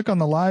is to click on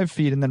the live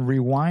feed and then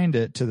rewind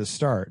it to the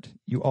start.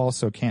 You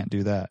also can't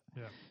do that.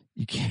 Yeah.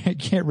 You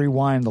can't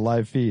rewind the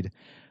live feed.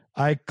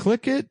 I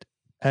click it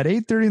at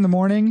 8:30 in the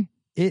morning.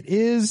 It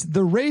is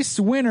the race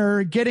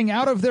winner getting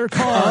out of their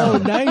car. Oh,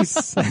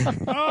 nice.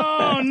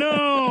 Oh,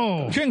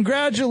 no.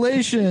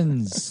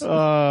 Congratulations. I'm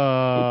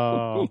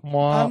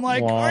I'm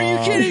like, are you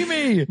kidding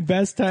me?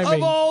 Best Of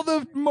timing. all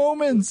the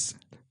moments.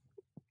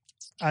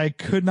 I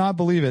could not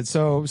believe it.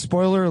 So,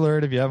 spoiler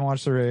alert, if you haven't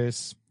watched the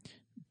race,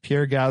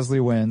 Pierre Gasly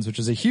wins, which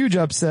is a huge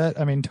upset.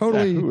 I mean,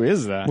 totally Who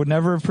is that? would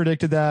never have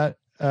predicted that.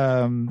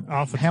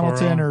 Alpha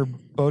Hamilton Toro.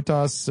 or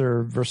Bottas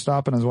or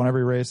Verstappen has won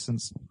every race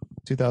since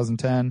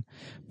 2010.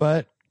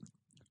 But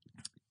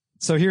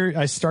so here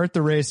I start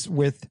the race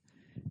with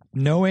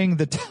knowing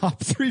the top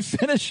 3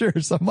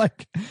 finishers. I'm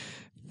like,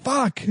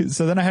 fuck.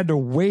 So then I had to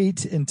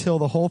wait until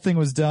the whole thing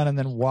was done and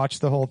then watch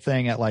the whole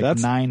thing at like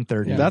That's-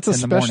 9:30. That's in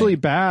the morning. especially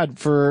bad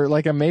for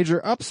like a major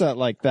upset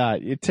like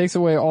that. It takes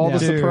away all Yeah.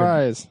 the Dude.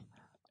 surprise.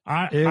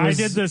 I was-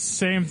 did the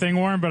same thing,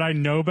 Warren, but I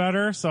know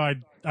better, so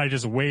I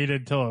just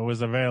waited till it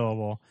was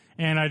available.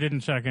 And I didn't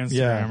check Instagram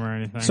Yeah. or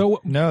anything.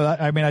 So, No,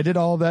 I mean, I did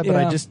all of that, but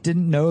Yeah. I just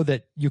didn't know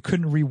that you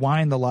couldn't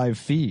rewind the live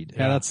feed.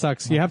 yeah, that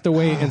sucks. You have to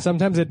wait, and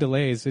sometimes it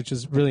delays, which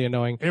is really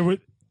annoying.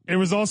 it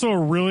was also a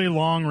really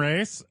long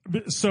race.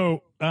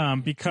 So,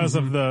 because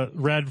of the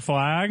red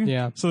flag.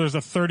 Yeah. So there's a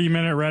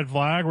 30-minute red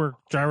flag where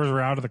drivers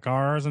were out of the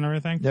cars and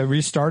everything. Yeah,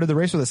 restarted the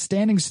race with a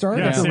standing start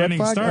Yeah, after the red standing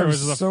flag. start, That which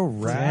was is a so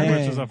rad. Dang.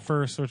 Which is a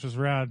first, which is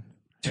rad.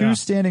 Two Yeah.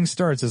 standing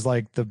starts is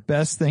like the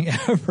best thing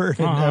ever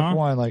in Uh-huh.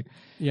 F1. Like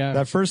Yeah.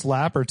 that first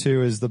lap or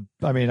two is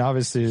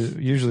obviously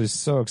usually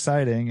so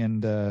exciting.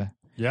 And,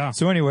 Yeah.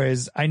 so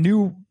anyways, I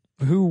knew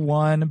who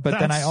won, but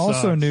then That I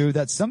also sucks. knew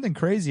that something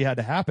crazy had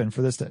to happen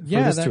for this to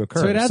that- occur.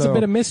 So it adds a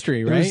bit of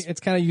mystery, right? was- It's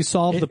kind of, you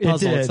solve the it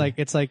puzzle. did.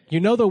 It's like, you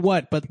know the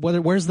what, but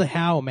where's the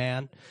how,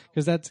 man?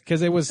 Cause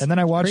it was, And then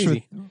I watched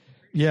crazy.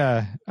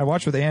 I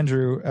watched with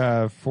Andrew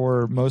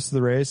for most of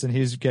the race, and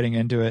he's getting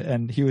into it,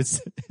 and he would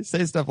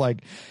say stuff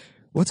like,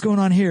 "What's going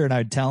on here?" And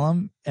I'd tell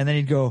him, and then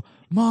he'd go,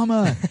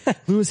 "Mama,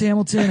 Lewis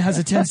Hamilton has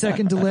a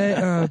 10-second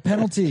delay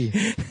penalty,"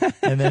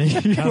 and then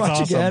he'd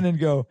watch awesome. again and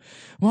go,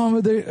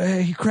 "Mama,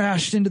 he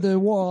crashed into the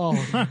wall."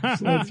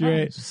 That's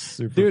great.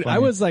 Super Dude, funny. I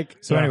was like,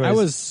 So anyways. I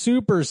was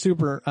super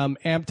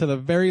amped to the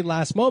very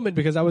last moment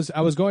because I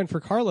was going for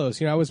Carlos.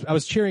 You know, I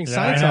was cheering I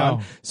Sainz know.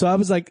 on. So I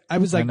was like I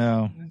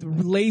know.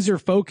 laser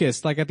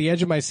focused, like at the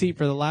edge of my seat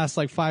for the last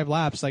like 5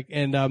 laps. Like,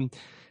 and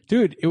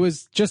dude, it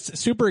was just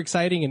super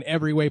exciting in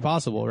every way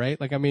possible, right?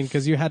 Like, I mean,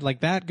 cause you had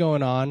like that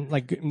going on,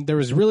 like there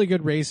was really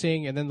good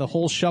racing, and then the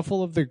whole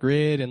shuffle of the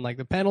grid and like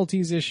the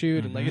penalties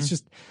issued, and like it's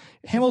just,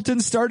 Hamilton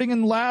starting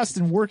in last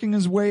and working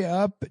his way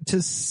up to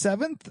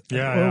 7th.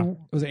 Yeah, it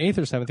was 8th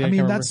or 7th. I can't mean,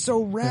 remember. that's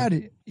so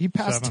rad. He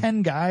passed 7.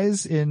 10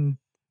 guys in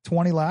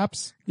 20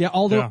 laps. Yeah,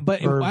 although, Yeah.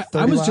 but Or I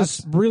 30 was laps.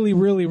 just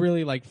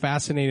really like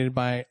fascinated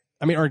by,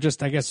 I mean, or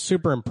just, I guess,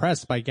 super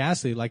impressed by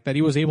Gasly, like that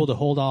he was able to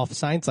hold off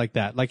Sainz like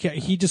that. Like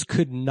he just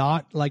could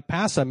not like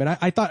pass him. And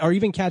I thought, or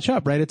even catch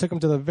up, right? It took him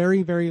to the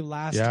very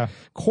last Yeah.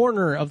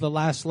 corner of the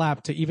last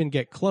lap to even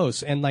get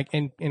close. And like,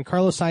 and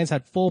Carlos Sainz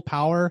had full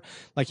power.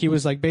 Like he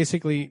was like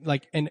basically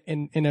like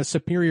in a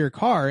superior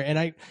car. And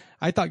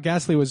I thought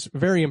Gasly was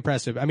very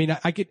impressive. I mean,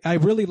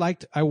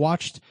 I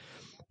watched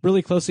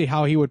really closely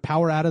how he would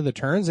power out of the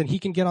turns, and he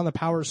can get on the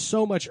power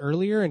so much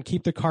earlier and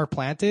keep the car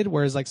planted,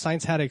 whereas like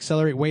Sainz had to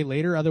accelerate way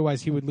later,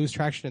 otherwise he would lose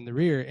traction in the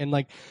rear. And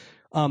like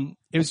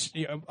it was,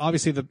 you know,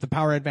 obviously the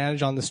power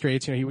advantage on the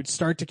straights, you know, he would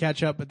start to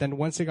catch up, but then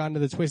once it got into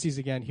the twisties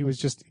again, he was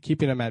just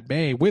keeping them at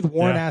bay with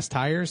worn ass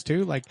tires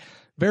too. Like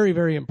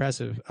very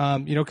impressive.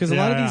 You know, cause a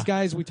lot of these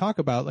guys we talk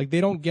about, like they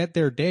don't get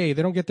their day,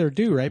 they don't get their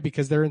due, right?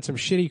 Because they're in some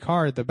shitty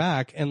car at the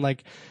back, and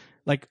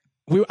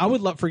I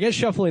would forget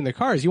shuffling the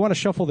cars. You want to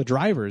shuffle the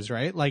drivers,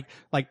 right? Like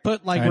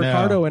put like I know.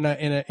 Ricardo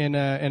in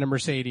a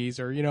Mercedes,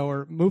 or, you know,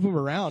 or move them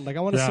around. Like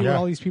I want to see what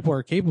all these people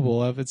are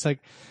capable of. It's like,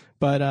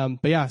 but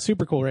yeah,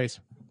 super cool race.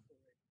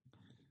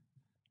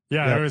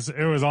 Yeah, Yep.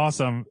 it was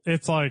awesome.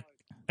 It's like,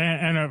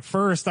 And at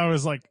first I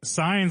was like,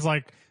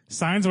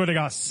 Sainz would have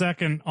got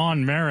second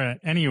on merit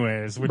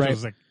anyways, which Right.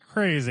 was like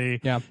crazy.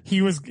 Yeah.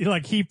 He was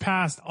like, he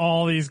passed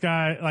all these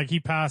guys, like he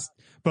passed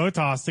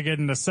Bottas to get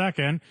into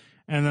second,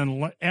 and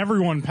then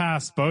everyone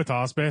passed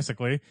Bottas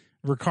basically.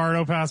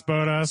 Ricardo passed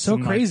Bottas. So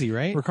and, crazy,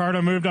 right?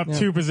 Ricardo moved up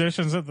 2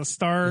 positions at the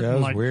start. Yeah, it and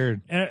was like,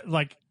 weird.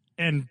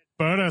 And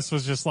Bottas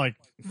was just like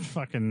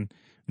fucking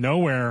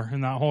nowhere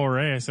in that whole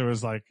race. It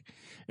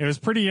was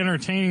pretty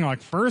entertaining,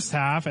 like first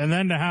half, and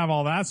then to have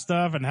all that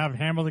stuff and have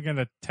Hamilton get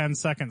a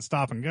 10-second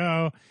stop and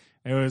go,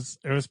 it was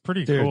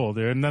pretty cool,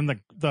 dude. And then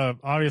the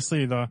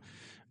obviously the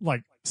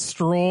like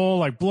Stroll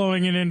like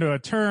blowing it into a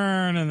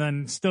turn and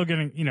then still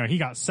getting, he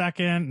got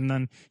second and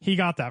then he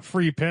got that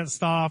free pit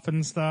stop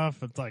and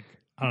stuff. It's like,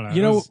 I don't know.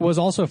 You know what was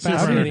also super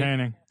fascinating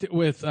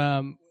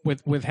entertaining.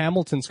 with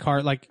Hamilton's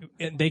car, like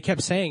they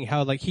kept saying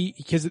how like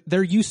because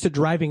they're used to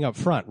driving up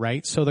front,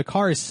 right? So the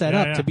car is set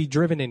up to be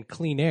driven in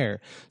clean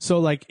air. So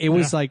like it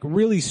was like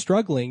really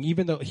struggling,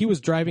 even though he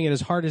was driving it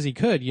as hard as he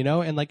could,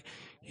 and like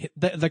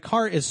the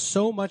car is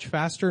so much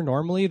faster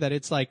normally that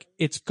it's like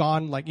it's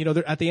gone like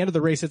at the end of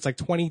the race it's like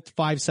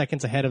 25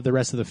 seconds ahead of the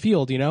rest of the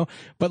field,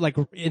 but like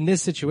in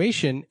this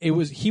situation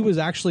he was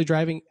actually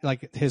driving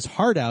like his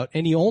heart out,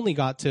 and he only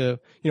got to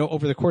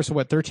over the course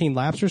of 13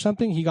 laps or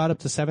something, he got up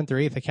to 7th or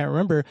 8th, I can't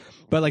remember,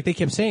 but like they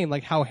kept saying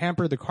like how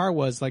hampered the car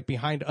was like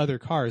behind other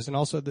cars, and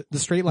also the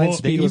straight line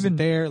speed wasn't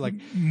there, like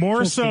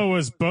more so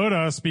was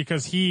Bottas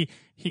because he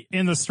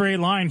in the straight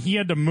line he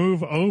had to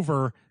move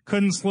over,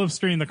 couldn't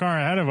slipstream the car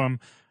ahead of him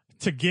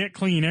to get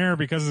clean air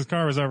because his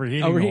car was overheating.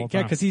 The whole time.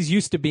 Yeah, because he's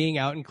used to being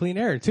out in clean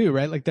air too,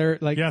 right? Like they're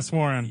like, yes,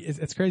 Warren.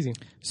 It's crazy.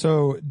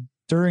 So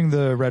during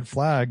the red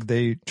flag,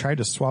 they tried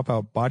to swap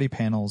out body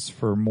panels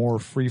for more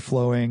free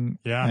flowing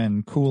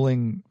and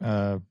cooling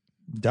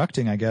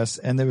ducting, I guess.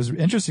 And it was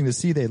interesting to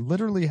see they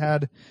literally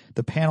had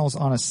the panels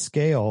on a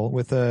scale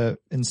with a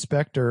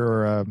inspector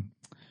or a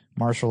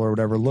marshal or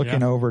whatever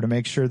looking over to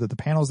make sure that the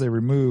panels they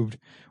removed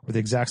were the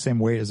exact same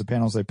weight as the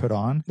panels they put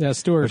on. Yeah,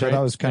 Stewart. Which I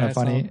thought was kind of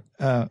funny.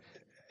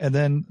 And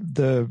then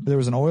there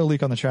was an oil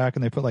leak on the track,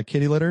 and they put like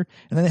kitty litter,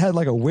 and then they had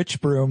like a witch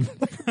broom.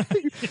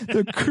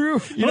 The crew,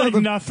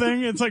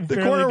 nothing. It's like the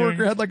corner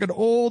worker had like an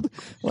old,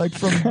 like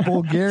from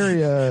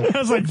Bulgaria. It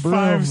was like broom.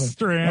 5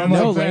 strands.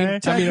 No,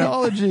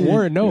 technology.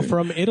 Warren, no,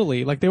 from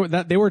Italy. Like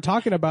they were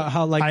talking about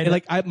how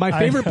my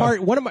favorite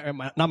part. One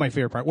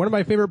of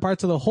my favorite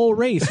parts of the whole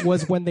race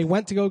was when they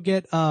went to go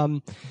get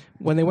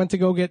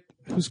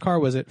whose car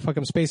was it? Fuck,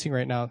 I'm spacing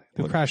right now.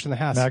 Who crashed in the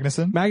Haas?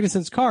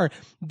 Magnussen's car.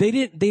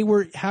 They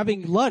were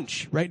having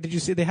lunch, right? Did you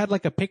see they had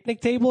like a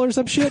picnic table or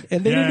some shit,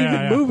 and they didn't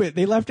even move it.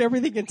 They left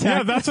everything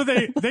intact. Yeah, that's what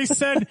they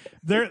said.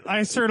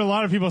 I heard a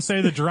lot of people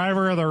say the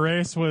driver of the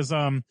race was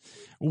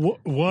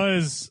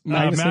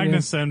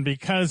Magnussen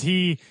because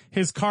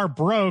his car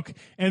broke,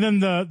 and then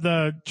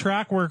the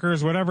track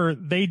workers, whatever,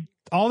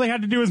 all they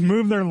had to do was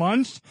move their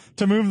lunch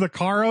to move the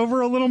car over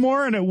a little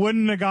more, and it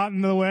wouldn't have gotten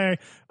in the way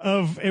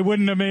it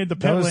wouldn't have made the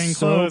pit lane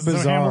closed, so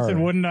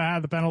Hamilton wouldn't have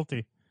had the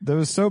penalty. That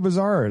was so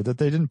bizarre that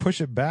they didn't push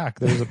it back.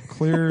 There was a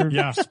clear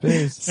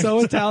space.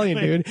 So Italian,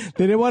 dude.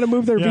 They didn't want to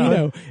move their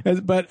Vino,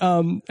 but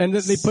and then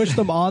they pushed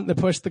them on. They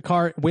pushed the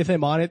car with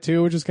him on it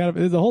too, which is kind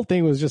of the whole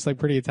thing was just like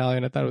pretty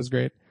Italian. I thought it was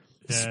great.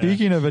 Yeah.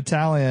 Speaking of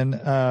Italian,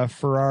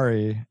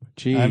 Ferrari.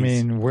 Jeez. I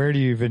mean, where do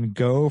you even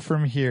go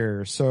from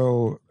here?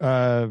 So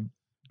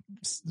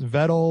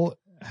Vettel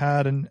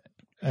had an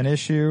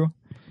issue.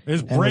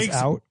 His brakes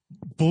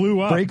blew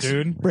up,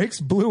 dude.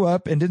 Brakes blew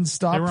up and didn't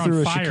stop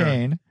through a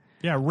chicane.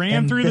 Yeah,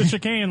 ran through the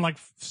chicane like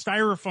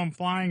styrofoam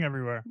flying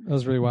everywhere. That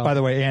was really wild. By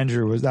the way,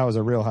 Andrew that was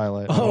a real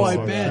highlight. Oh, I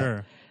bet.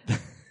 Sure.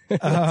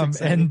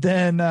 And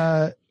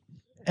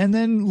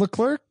then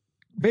Leclerc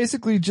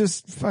basically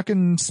just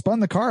fucking spun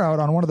the car out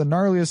on one of the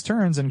gnarliest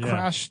turns and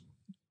crashed.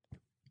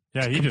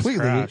 Yeah, he completely.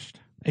 just crashed.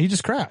 He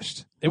just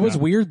crashed. It was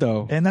weird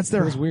though. And it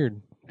was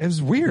weird. It was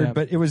weird,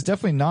 but it was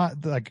definitely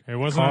not like it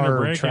wasn't car under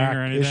braking track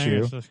or anything. issue.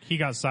 It's just, he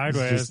got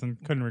sideways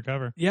and couldn't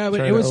recover. Yeah,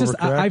 but it was just.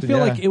 I feel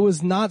like it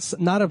was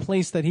not a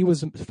place that he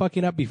was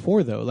fucking up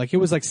before though. Like it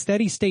was like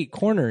steady state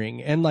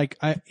cornering, and like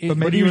but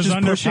maybe he was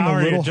just pushing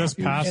a little. Just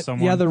past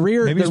someone. Yeah, the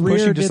rear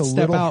did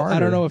step out. Harder. I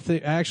don't know if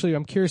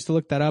I'm curious to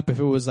look that up. If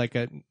it was like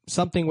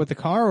something with the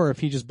car, or if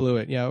he just blew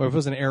it. Yeah, or if it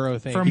was an arrow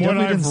thing. From what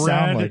I've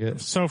read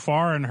so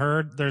far and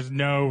heard, there's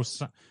no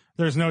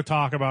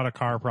talk about a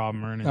car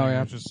problem or anything. Oh,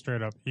 yeah. It's just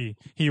straight up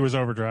he was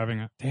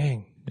overdriving it.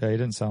 Dang. Yeah, he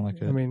didn't sound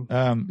like it. I mean,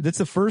 it's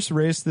the first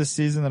race this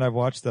season that I've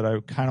watched that I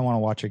kind of want to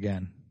watch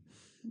again.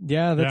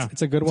 Yeah,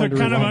 it's a good one to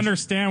kind of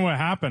understand what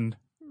happened.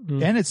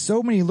 And it's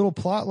so many little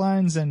plot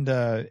lines, and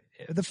the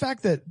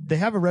fact that they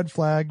have a red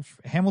flag,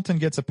 Hamilton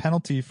gets a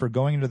penalty for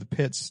going into the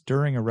pits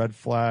during a red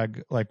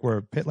flag, like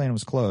where pit lane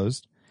was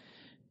closed.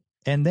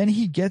 And then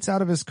he gets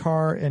out of his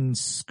car and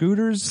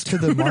scooters to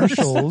the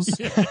marshals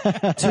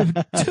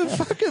to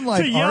fucking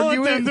like to yell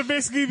argue at them, it to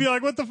basically be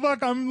like, what the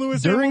fuck, I'm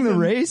Lewis during the Hamilton.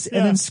 race,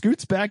 and then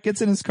scoots back,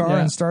 gets in his car,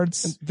 and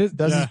starts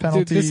does his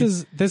penalty.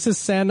 Dude, this is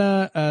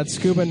Senna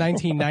Scuba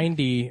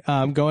 1990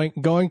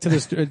 going to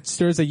the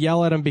stewards to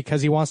yell at him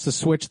because he wants to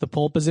switch the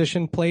pole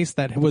position place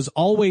that was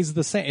always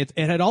the same.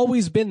 It had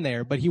always been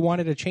there, but he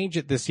wanted to change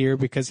it this year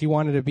because he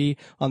wanted to be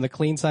on the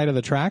clean side of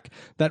the track.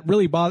 That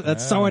really bothered.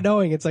 That's so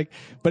annoying. It's like,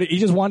 but he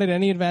just wanted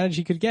any advantage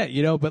he could get,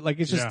 you know. But like,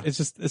 it's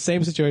just the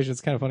same situation.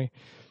 It's kind of funny.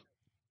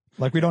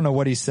 Like, we don't know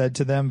what he said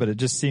to them, but it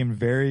just seemed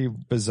very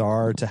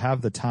bizarre to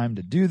have the time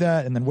to do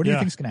that. And then what do you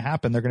think is going to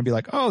happen? They're going to be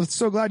like, oh,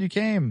 so glad you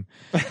came.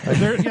 Like,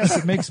 yes,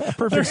 it makes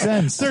perfect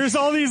sense. There's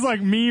all these like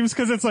memes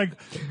because it's like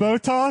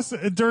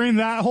Bottas during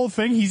that whole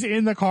thing, he's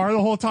in the car the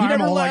whole time,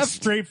 never all like left.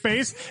 straight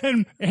face,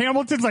 and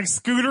Hamilton's like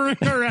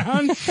scootering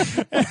around,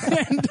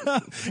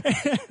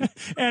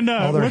 and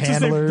All their what's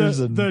his name? handlers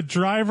The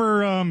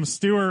driver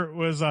Stewart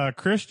was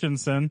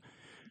Christensen.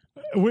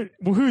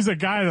 Who's a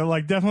guy that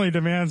like definitely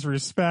demands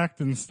respect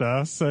and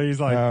stuff. So he's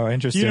like, Oh,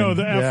 interesting. you know,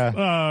 the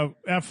Yeah.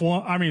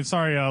 F1. I mean,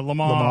 sorry, Le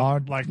Mans, Le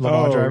Mans- like Le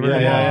Mans driver.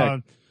 Le Yeah.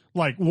 Mans,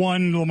 like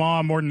won Le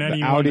Mans more than The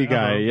anyone. Audi ever,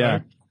 guy, yeah.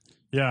 right?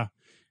 Yeah.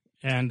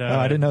 And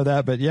I didn't know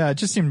that, but yeah, it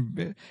just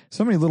seemed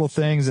so many little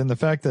things, and the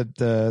fact that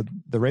the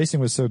racing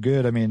was so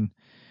good. I mean,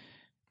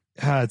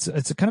 it's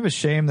a kind of a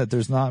shame that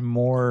there's not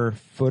more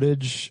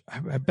footage.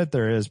 I bet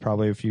there is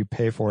probably if you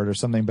pay for it or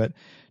something, but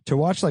to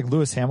watch like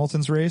Lewis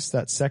Hamilton's race,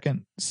 that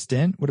second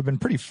stint would have been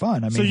pretty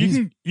fun. I mean,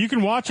 so you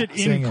can watch it in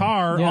singing.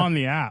 car on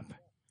the app.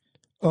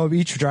 of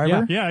each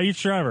driver. Yeah,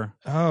 each driver.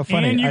 Oh,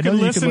 funny. And you I know can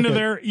that listen look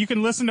to at- you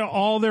can listen to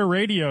all their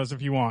radios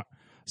if you want.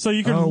 So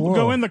you can Oh, whoa.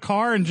 go in the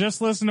car and just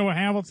listen to what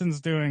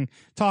Hamilton's doing,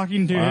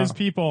 talking to his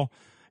people.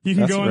 You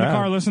can That's go in the rad.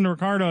 car, listen to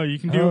Ricardo. You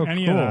can do Oh,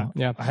 any cool. of that.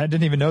 Yeah. I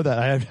didn't even know that.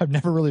 I've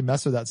never really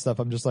messed with that stuff.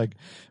 I'm just like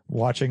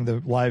watching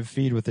the live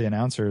feed with the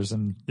announcers,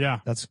 and Yeah.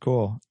 that's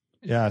cool.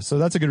 Yeah, so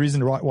that's a good reason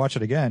to watch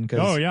it again. Cause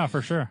Oh yeah,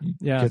 for sure.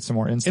 Yeah. get some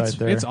more insight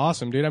there. It's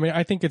awesome, dude. I mean,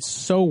 I think it's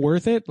so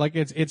worth it. Like,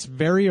 it's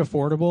very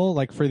affordable,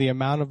 like, for the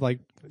amount of, like,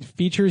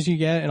 features you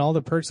get and all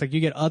the perks. Like,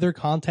 you get other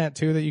content,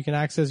 too, that you can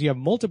access. You have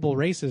multiple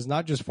races,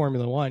 not just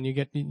Formula One.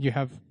 You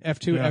have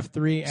F2, Yeah.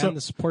 F3, and So- the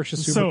Porsche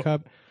Super so-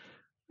 Cup.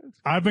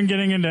 I've been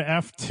getting into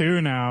F2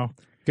 now.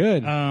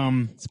 Good.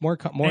 It's more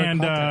and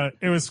content.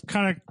 it was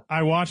kind of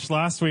I watched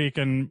last week,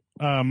 and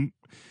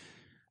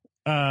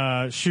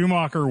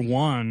Schumacher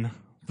won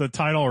the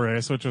title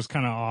race, which was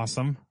kind of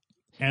awesome.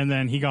 And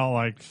then he got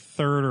like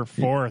third or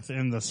fourth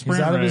in the sprint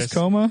He's out race. of his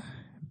coma.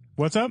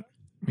 What's up?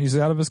 He's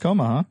out of his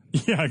coma,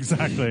 Yeah,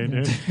 exactly,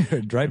 dude.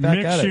 huh? right back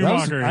Mick at it. That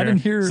was- Schumacher. I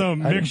didn't hear. So I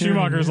didn't Mick hear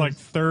Schumacher's any like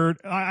third.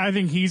 I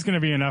think he's going to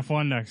be in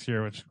F1 next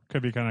year, which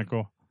could be kind of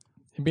cool.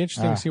 It'd be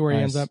interesting to see where he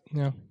ends nice. up.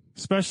 Yeah.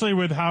 Especially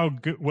with how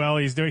well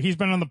he's doing. He's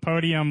been on the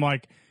podium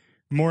like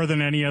more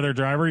than any other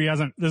driver. He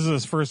hasn't. This is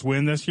his first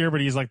win this year, but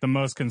he's like the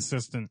most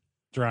consistent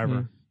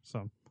driver.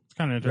 So it's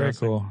kind of Very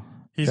interesting. cool.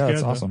 He's yeah, good.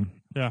 that's though. awesome.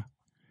 Yeah.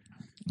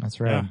 That's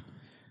right. Yeah.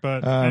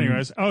 But Um,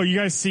 anyways, you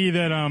guys see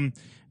that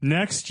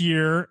next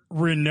year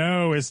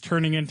Renault is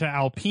turning into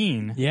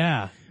Alpine.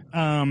 Yeah.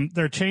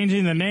 They're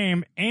changing the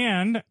name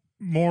and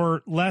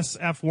less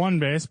F1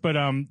 based, but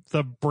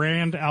the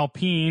brand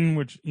Alpine,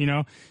 which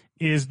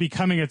is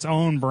becoming its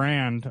own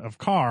brand of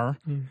car.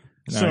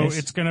 So Nice.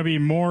 it's going to be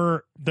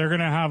more. They're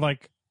going to have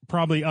like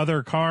probably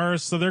other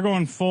cars. So they're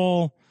going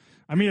full.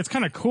 I mean, it's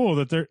kind of cool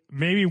that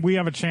maybe we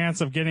have a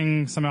chance of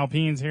getting some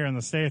Alpines here in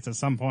the States at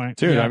some point.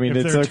 Dude, I mean,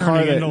 if it's they're a car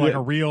turning that- into like a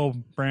real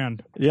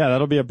brand. Yeah,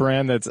 that'll be a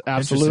brand that's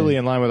absolutely Interesting.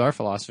 in line with our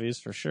philosophies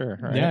for sure.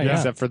 Right? Yeah, yeah.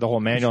 Except for the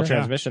whole manual sure, yeah.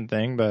 transmission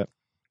thing, but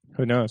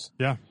who knows?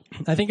 Yeah.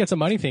 I think it's a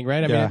money thing,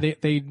 right? I Yeah.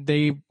 mean,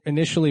 they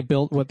initially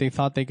built what they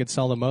thought they could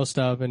sell the most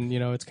of, and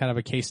it's kind of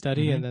a case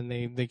study, and then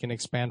they can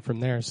expand from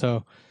there.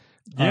 So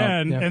Yeah,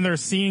 and they're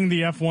seeing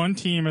the F1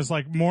 team as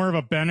like more of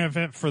a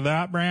benefit for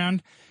that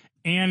brand,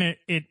 and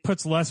it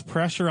puts less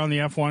pressure on the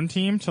F1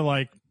 team to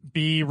like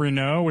be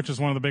Renault, which is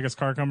one of the biggest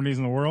car companies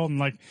in the world, and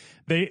like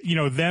they,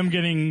 them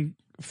getting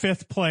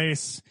 5th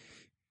place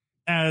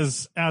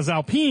as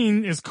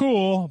Alpine is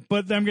cool,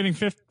 but them getting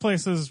 5th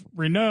place as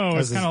Renault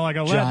As is kind of like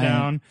a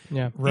giant- letdown.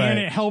 yeah, Right. And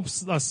it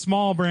helps a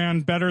small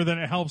brand better than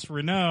it helps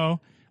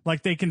Renault.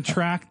 Like they can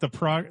track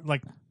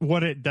like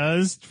what it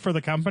does for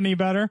the company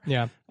better.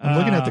 yeah, I'm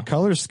looking at the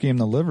color scheme.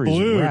 The livery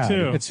Blue rad.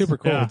 too. it's super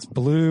cool. Yeah. It's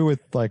blue with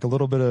like a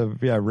little bit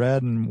of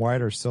red and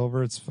white or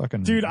silver. It's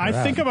fucking Dude, I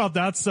rad. think about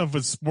that stuff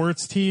with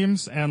sports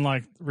teams and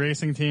like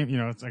racing team.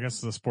 I guess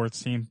it's a sports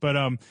team, but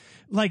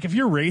like if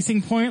you're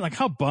Racing Point, like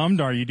how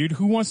bummed are you, dude?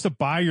 Who wants to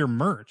buy your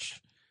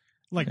merch?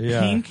 Like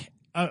Yeah.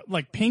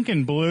 pink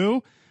and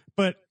blue,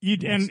 but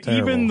and terrible.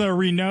 even the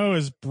Renault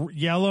is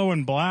yellow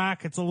and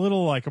black. It's a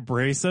little like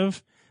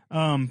abrasive.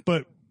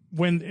 But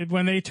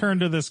when they turn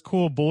to this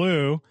cool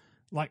blue,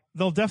 like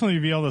they'll definitely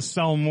be able to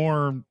sell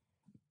more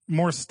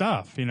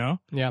stuff,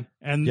 yeah.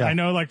 And Yeah. I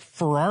know like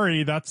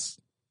Ferrari, that's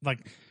like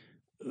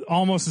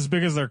almost as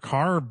big as their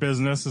car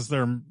business as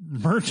their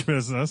merch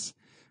business.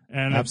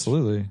 And it's,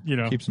 absolutely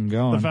keeps keeps them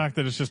going. the fact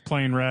that it's just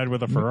plain red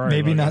with a Ferrari.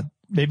 Maybe logo. not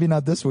Maybe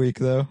not this week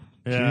though.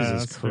 Yeah,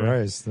 Jesus that's true.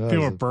 Christ. That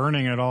People was are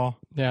burning it all.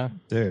 Yeah.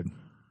 dude.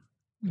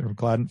 I'm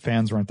glad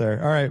fans weren't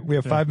there. All right. We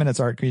have 5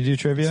 minutes, Art. Can you do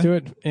trivia? Let's do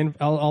it.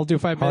 I'll do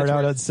 5 minutes. Hard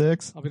out worth. at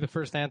 6. I'll be the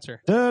first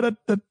answer.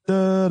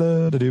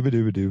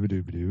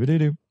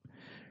 Da-da-da-da-da-da-doo-ba-doo-ba-doo-ba-doo-ba-doo-ba-doo.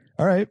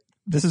 All right.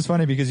 This is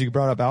funny because you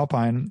brought up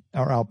Alpine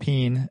or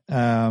Alpine.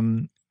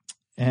 And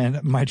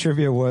my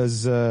trivia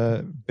was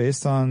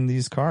based on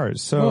these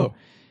cars. So Whoa.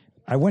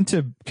 I went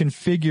to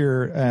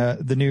configure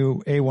the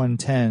new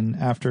A110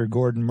 after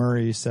Gordon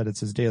Murray said it's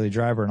his daily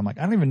driver. And I'm like,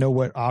 I don't even know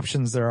what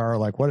options there are,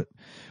 like what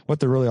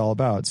they're really all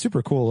about.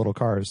 Super cool little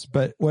cars.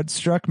 But what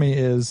struck me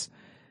is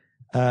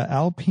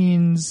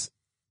Alpine's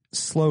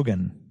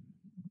slogan.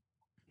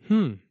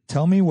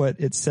 Tell me what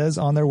it says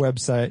on their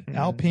website.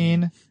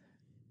 Alpine.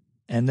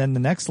 And then the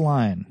next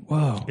line.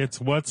 Whoa. It's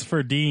what's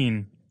for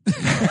Dean. That's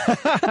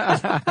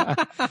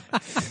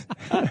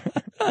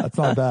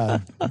not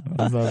bad.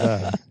 That's not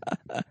bad.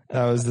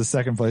 That was the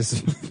second place.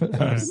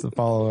 That was the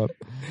follow up.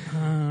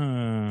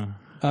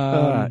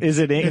 Is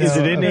it in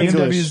BMW's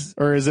English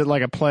or is it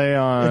like a play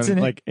on It's in-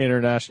 like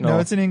international? No,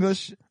 it's in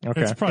English.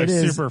 okay. It's probably It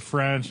is. super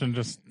French and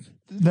just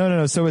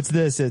No. So it's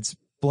this. It's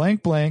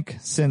blank blank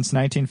since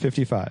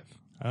 1955.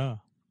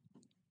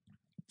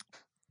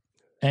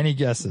 Any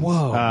guesses?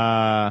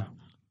 Whoa.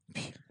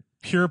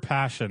 pure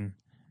passion.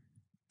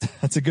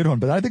 That's a good one,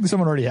 but I think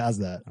someone already has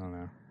that. I don't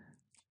know.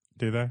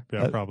 Do they?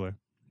 Yeah, probably.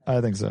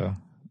 I think so.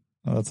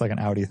 Well, that's like an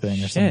Audi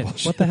thing or Shit.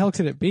 something. What the hell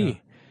could it be?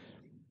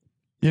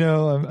 You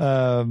know,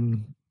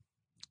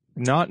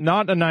 Not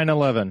a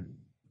 911.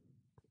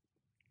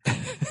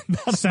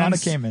 that's not a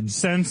Cayman.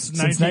 Since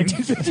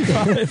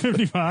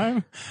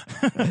 1955.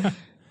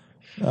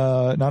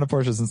 1955? Not a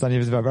Porsche since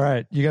 1955. All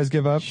right, you guys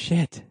give up?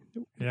 Shit.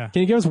 Yeah.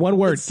 Can you give us one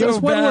word? It's Give so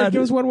us one word. bad.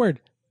 Give us one word.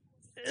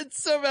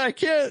 It's so bad. I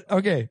can't.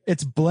 Okay,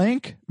 it's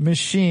blank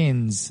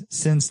machines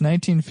since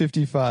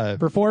 1955.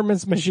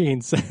 Performance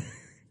machines.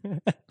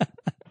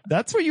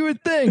 That's what you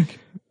would think.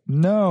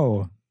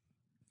 No.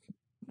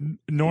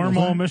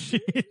 Normal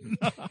machine.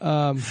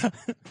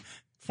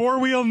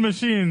 Four-wheeled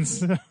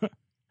machines.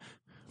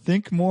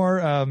 Think more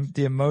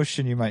the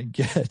emotion you might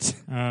get.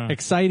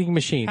 Exciting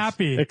machines.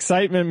 Happy.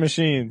 Excitement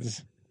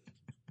machines.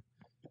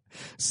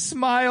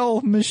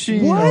 Smile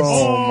machine. What?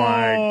 Oh,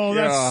 my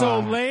that's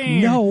so God.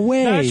 lame. No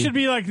way. That should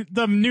be like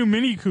the new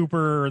Mini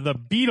Cooper or the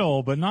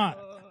Beetle, but not.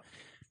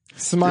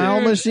 Smile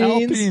Dude,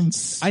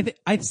 machines. Alpines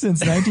I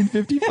since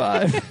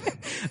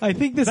 1955. I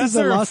think this That's is a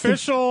their lost in,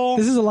 official.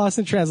 this is a lost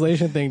in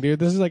translation thing, dude.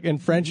 This is like in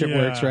French it Yeah.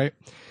 works, right?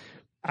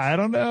 I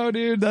don't know,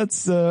 dude.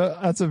 That's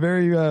a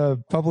very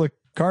public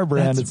car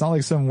brand. It's not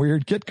like some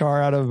weird kit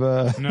car out of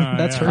No,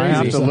 That's yeah. I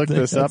have crazy. to look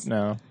this That's- up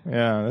now.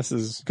 Yeah, this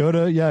is go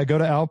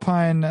to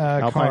Alpine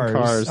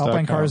Cars,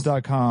 AlpineCars.com.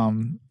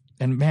 alpinecars.com.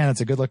 And man,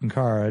 it's a good looking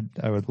car.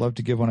 I would love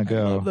to give one a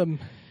go. Love them.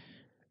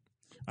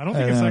 I don't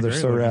think I it's know, that they're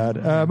great so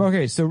looking. rad.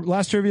 Okay, so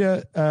last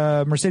trivia,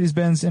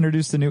 Mercedes-Benz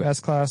introduced the new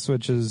S-Class,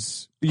 which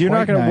is you're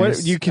not quite going to. nice.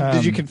 What you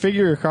did you configure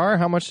your car?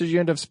 How much did you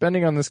end up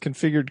spending on this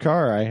configured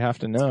car? I have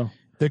to know.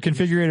 The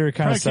configurator kind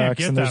Probably of can't sucks.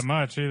 get And that there's,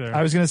 much either.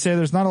 I was going to say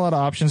there's not a lot of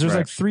options. There's Right.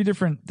 like 3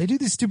 different. They do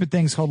these stupid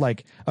things called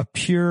like a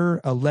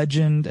Pure, a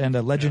Legend, and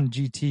a Legend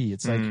GT.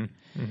 It's like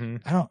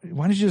I don't.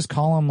 Why don't you just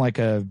call them like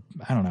a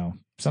I don't know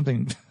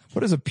something?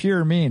 What does a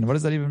Pure mean? What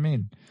does that even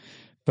mean?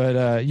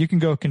 But you can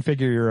go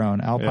configure your own.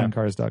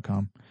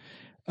 AlpineCars.com.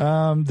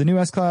 The new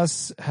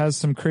S-Class has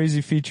some crazy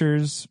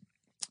features,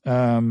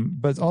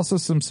 but also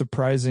some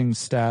surprising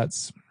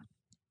stats.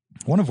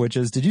 One of which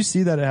is, did you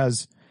see that it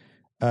has,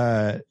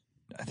 I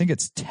think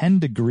it's 10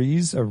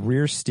 degrees of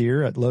rear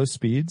steer at low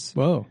speeds.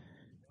 Whoa.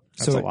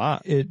 That's a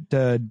lot. It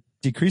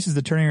decreases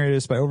the turning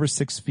radius by over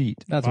 6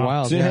 feet. That's Wow.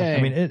 wild. Dang. Yeah.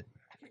 I mean,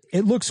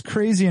 it looks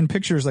crazy in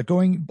pictures, like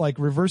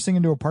reversing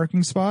into a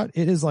parking spot.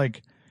 It is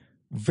like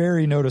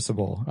very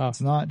noticeable. Oh.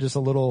 It's not just a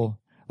little,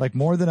 like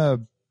more than a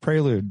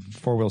Prelude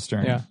 4-wheel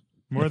steering. Yeah.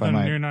 More if I than a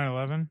might. new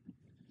 911.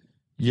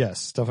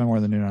 Yes, definitely more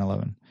than the new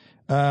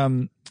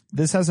 911.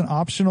 This has an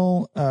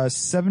optional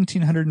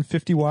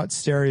 1750 watt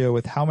stereo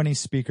with how many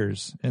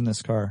speakers in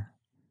this car?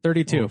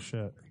 32. Oh,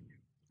 shit.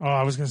 Oh,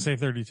 I was going to say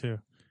 32.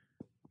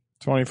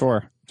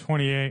 24.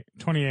 28.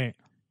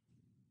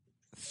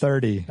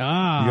 30.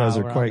 Ah, You guys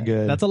are right. quite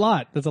good. That's a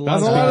lot. That's a lot.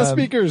 That's a lot of Um,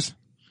 speakers.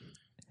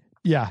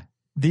 Yeah.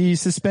 The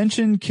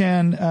suspension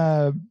can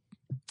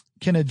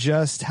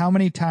adjust how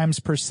many times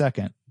per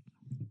second?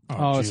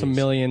 Oh, some geez.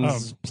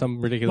 millions, Oh,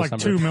 some ridiculous Like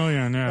number. 2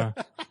 million, yeah.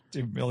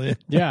 2 million.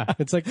 Yeah,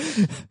 it's like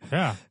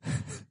Yeah.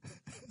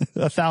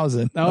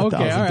 1,000. oh, okay.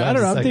 1,000 All right. I times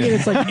don't know. a I'm second. thinking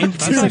it's like in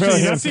That's 2 actually,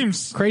 million. that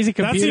seems Crazy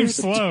That computers.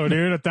 seems slow,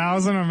 dude.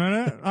 1,000 a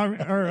minute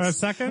or a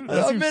second. That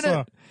A seems minute.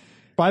 slow.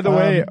 By the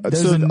way,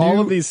 there's so a all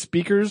new- of these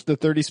speakers, the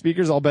 30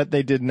 speakers, I'll bet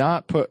they did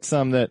not put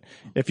some that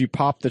if you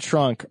pop the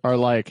trunk are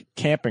like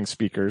camping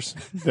speakers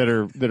that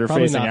are Probably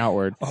facing not.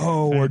 outward.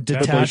 Oh, or They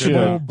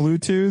detachable should.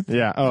 Bluetooth.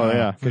 Yeah. Oh,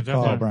 yeah. Good They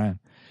call, definitely- Brian.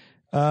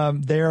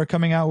 They are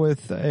coming out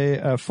with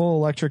a full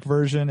electric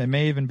version. It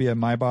may even be a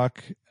Maybach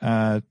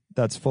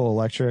that's full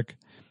electric.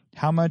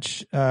 How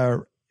much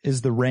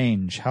is the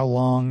range? How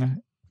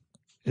long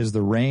is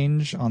the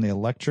range on the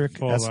electric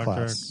Full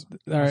S-Class.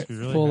 All right, be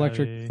really full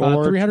heavy. electric.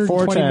 320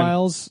 410.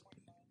 miles,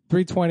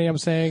 320. I'm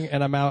saying,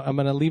 and I'm out. I'm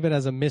going to leave it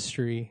as a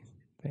mystery.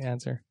 The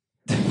answer.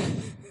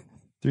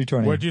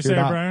 320. What'd you You're say,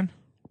 not, Brian?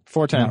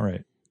 410. Not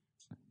right.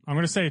 I'm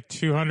going to say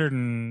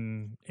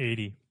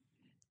 280.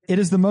 It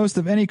is the most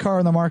of any car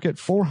on the market.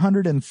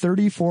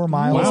 434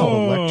 miles of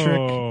electric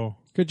Whoa.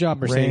 Good job,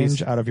 Mercedes.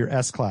 range out of your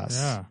S-Class.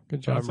 Yeah.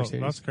 Good job, That's,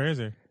 Mercedes. that's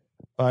crazy.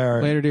 By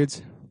our, Later,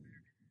 dudes.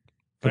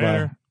 Goodbye.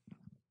 Later.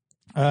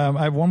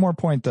 I have one more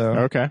point though.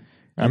 Okay.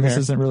 And this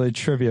isn't really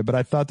trivia, but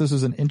I thought this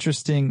was an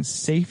interesting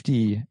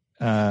safety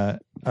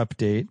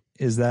update,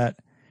 is that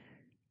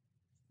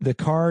the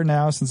car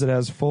now, since it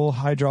has full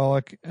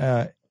hydraulic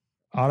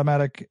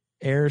automatic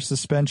air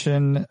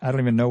suspension, I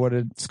don't even know what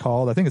it's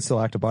called. I think it's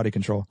still active body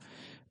control.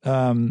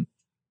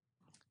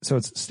 So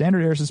it's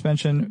standard air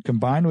suspension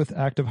combined with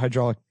active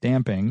hydraulic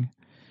damping.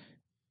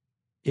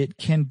 It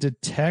can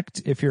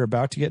detect if you're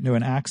about to get into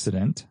an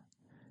accident,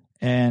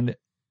 and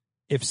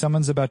if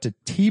someone's about to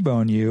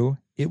T-bone you,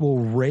 it will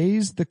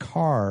raise the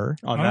car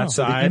On Oh. that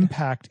so the side.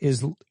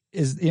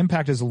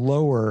 impact is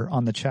lower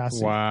on the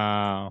chassis.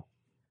 Wow.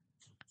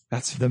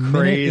 That's The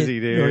crazy,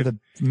 minute dude. or the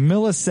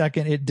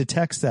millisecond it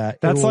detects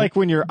that. That's it'll- like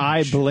when your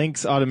eye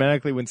blinks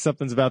automatically when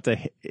something's about to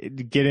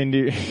get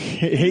into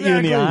hit you in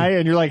the Exactly. eye,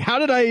 and you're like, "How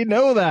did I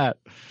know that?"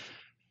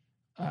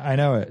 I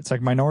know it. It's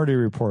like Minority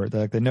Report.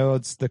 Like they know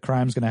it's the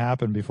crime's going to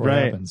happen before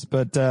Right. it happens.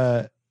 But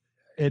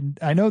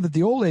I know that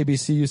the old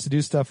ABC used to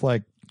do stuff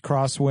like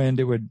crosswind.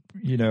 It would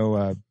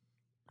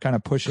kind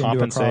of push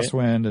Compensate. into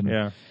a crosswind and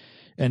Yeah.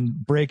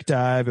 and brake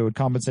dive. It would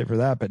compensate for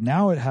that. But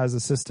now it has a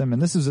system,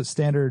 and this is a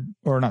standard,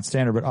 or not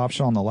standard, but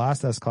optional on the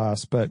last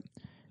S-Class. But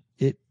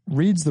it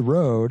reads the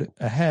road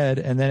ahead,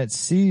 and then it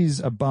sees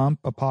a bump,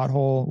 a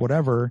pothole,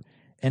 whatever,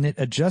 and it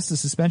adjusts the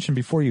suspension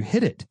before you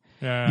hit it.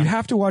 Yeah. You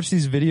have to watch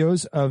these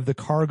videos of the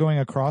car going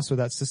across with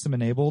that system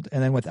enabled,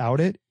 and then without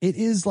it, it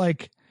is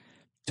like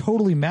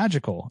totally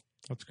magical.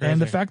 That's crazy.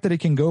 And the fact that it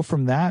can go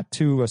from that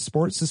to a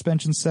sports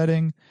suspension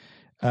setting,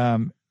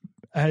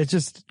 it's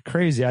just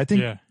crazy. I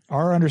think Yeah.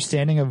 our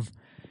understanding of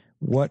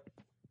what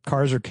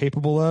cars are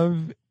capable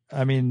of,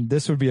 I mean,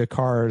 this would be a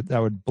car that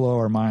would blow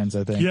our minds,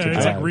 I think. Yeah, to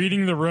it's like drive.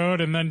 reading the road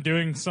and then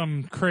doing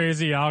some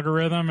crazy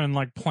algorithm and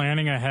like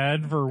planning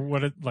ahead for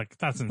what it like.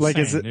 That's insane, Like,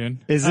 is dude.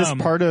 this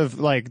part of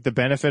like the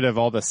benefit of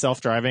all the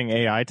self-driving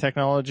AI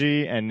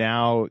technology, and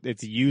now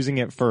it's using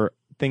it for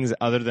things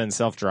other than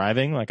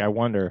self-driving? Like, I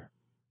wonder.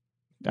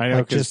 I know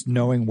like 'cause- just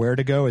knowing where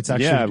to go. It's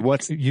actually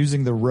what's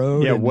using the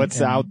road. yeah, and- what's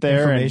and out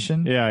there? and-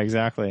 Information. yeah,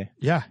 exactly.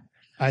 Yeah,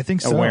 I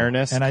think so.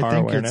 Awareness, and I car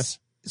think awareness.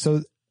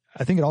 so.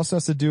 I think it also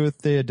has to do with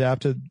they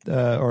adopted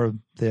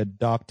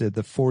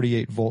the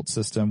 48 volt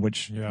system,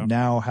 which Yeah.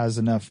 now has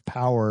enough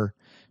power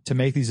to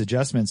make these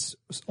adjustments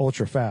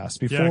ultra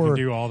fast. Yeah, I Before can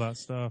do all that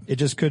stuff. it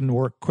just couldn't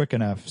work quick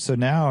enough. So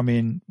now, I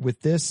mean,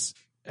 with this,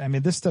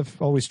 this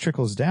stuff always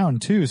trickles down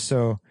too.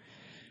 So,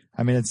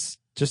 I mean, it's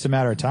just a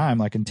matter of time.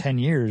 Like in 10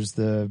 years,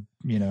 the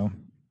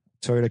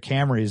Toyota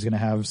Camry is going to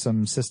have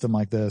some system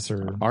like this,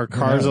 or Our who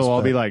cars knows, will all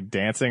but- be like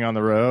dancing on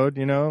the road,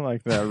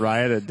 like the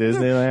riot at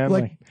Disneyland.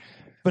 Like,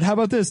 but how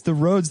about this? The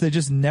roads, they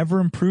just never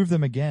improve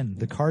them again.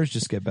 The cars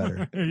just get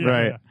better. Yeah,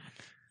 Right.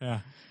 Yeah.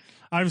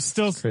 I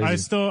crazy.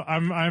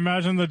 I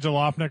imagine the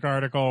Jalopnik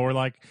article where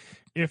like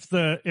if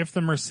the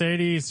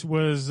Mercedes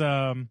was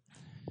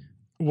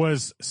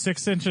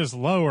 6 inches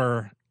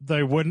lower,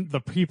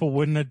 the people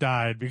wouldn't have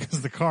died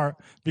because the car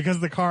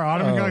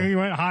automatically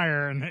went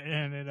higher and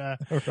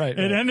Right.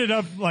 it ended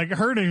up like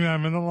hurting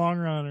them in the long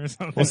run or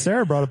something. Well,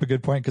 Sarah brought up a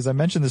good point because I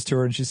mentioned this to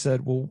her and she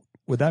said, well,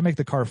 would that make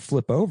the car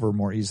flip over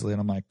more easily?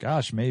 And I'm like,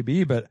 gosh,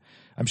 maybe, but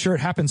I'm sure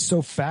it happens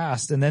so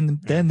fast. And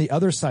then the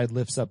other side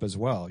lifts up as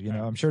well.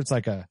 I'm sure it's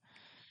like it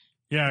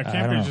Yeah, it I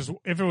can't don't be know. just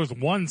if it was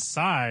one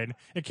side.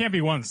 It can't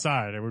be one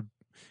side. It would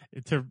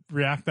to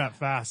react that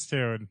fast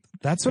too. And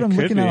that's what It I'm could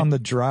looking be. at on the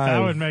drive. that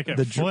would make it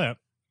the, flip.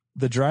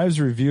 The drive's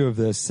review of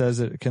this says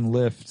it can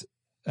lift,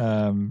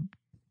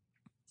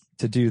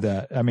 to do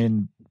that. I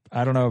mean,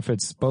 I don't know if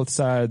it's both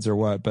sides or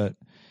what, but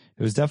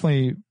it was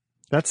definitely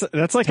that's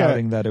like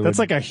touting that it that's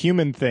would, like a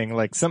human thing.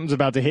 Like something's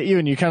about to hit you,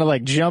 and you kind of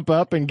like jump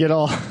up and get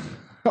all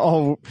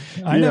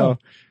I you know.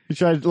 You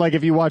try, like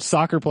if you watch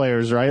soccer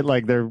players, right?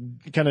 Like they're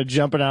kind of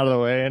jumping out of the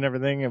way and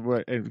everything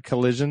and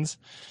collisions.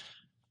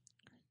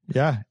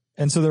 Yeah.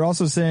 And so they're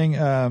also saying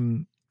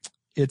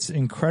it's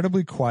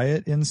incredibly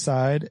quiet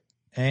inside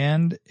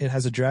and it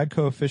has a drag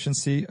coefficient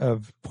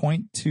of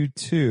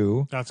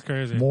 0.22, That's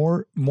crazy.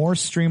 more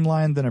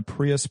streamlined than a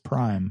Prius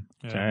Prime.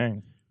 Yeah.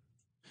 Dang.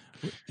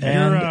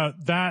 And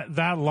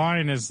That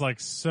line is like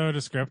so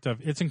descriptive.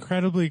 It's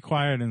incredibly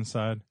quiet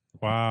inside.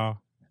 Wow.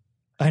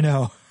 I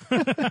know.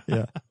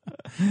 Yeah.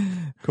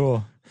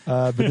 Cool.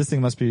 But this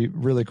thing must be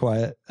really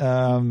quiet.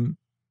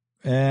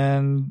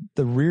 And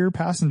the rear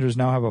passengers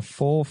now have a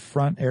full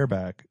front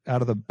airbag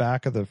out of the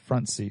back of the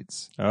front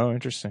seats. Oh,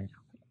 interesting.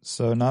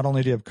 So not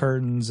only do you have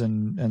curtains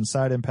and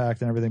side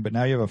impact and everything, but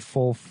now you have a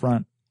full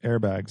front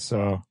airbag.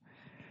 So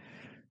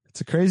It's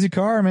a crazy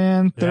car,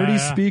 man. 30 Yeah.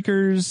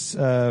 speakers,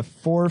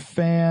 4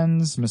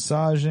 fans,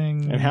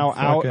 massaging. And how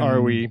out fucking- are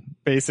we?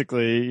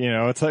 Basically,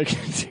 it's like,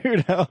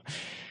 dude,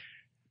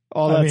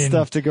 all that mean-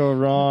 stuff to go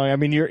wrong. I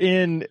mean, you're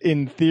in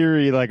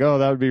theory, like, oh,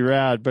 that would be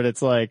rad, but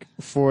it's like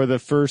for the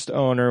first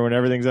owner when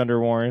everything's under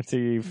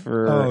warranty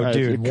for a couple of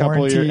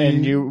years,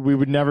 warranty. and we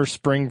would never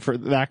spring for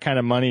that kind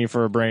of money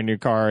for a brand new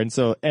car. And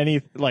so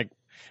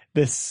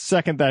the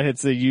second that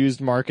hits the used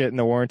market and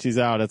the warranty's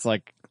out, it's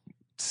like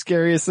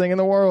scariest thing in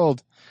the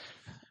world.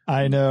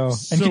 I know. And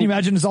So- can you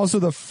imagine it's also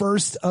the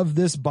first of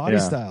this body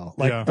Yeah. style?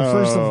 Like Yeah. the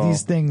first of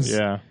these things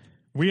Yeah.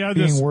 We had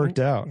being this worked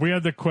out. We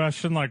had the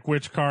question like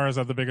which car has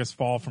had the biggest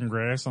fall from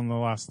grace on the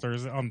last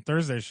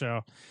Thursday's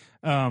show.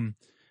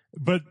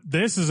 But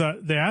this is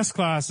the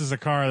S-Class is a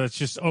car that's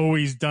just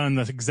always done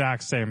the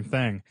exact same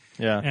thing.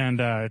 Yeah. And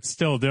it's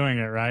still doing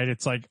it, right?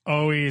 It's like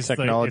always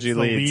Technology it's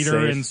the leads,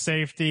 leader safe, in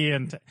safety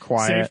and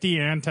quiet. safety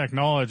and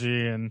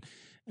technology. And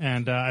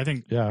I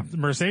think Yeah.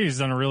 Mercedes has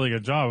done a really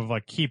good job of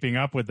like keeping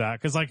up with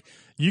that. Cause like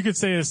you could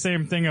say the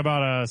same thing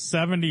about a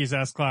 70s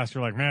S-Class.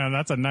 You're like, man,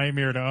 that's a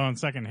nightmare to own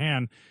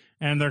secondhand.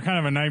 And they're kind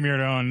of a nightmare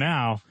to own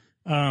now.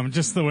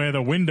 Just the way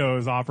the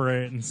windows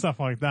operate and stuff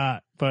like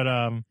that. But,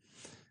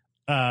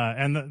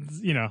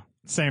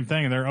 same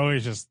thing. They're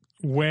always just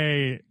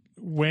way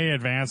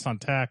advanced on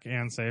tech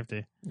and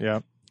safety. Yeah.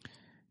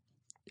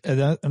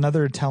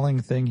 Another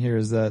telling thing here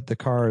is that the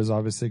car is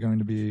obviously going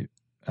to be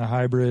a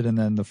hybrid, and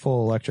then the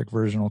full electric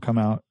version will come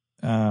out.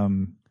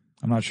 I'm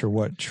not sure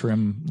what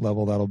trim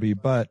level that'll be,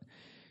 but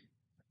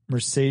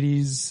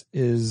Mercedes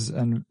is,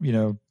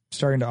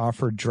 starting to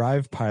offer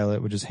Drive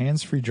Pilot, which is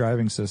hands-free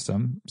driving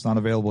system. It's not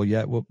available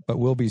yet, but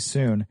will be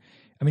soon.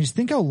 I mean, just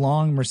think how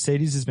long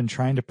Mercedes has been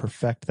trying to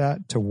perfect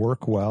that to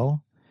work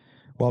well,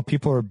 while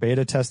people are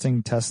beta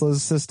testing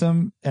Tesla's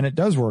system, and it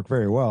does work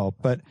very well.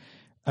 But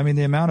I mean,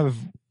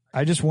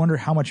 I just wonder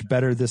how much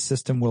better this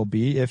system will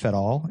be, if at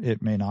all.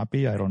 It may not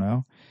be. I don't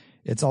know.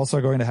 It's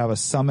also going to have a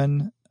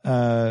summon,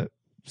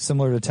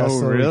 similar to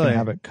Tesla. really? You can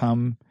have it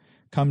come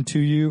to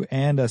you,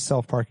 and a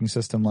self-parking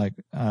system like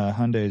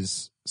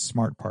Hyundai's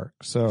Smart Park.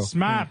 So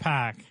Smart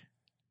Pack.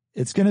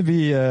 it's going to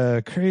be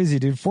crazy,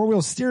 dude.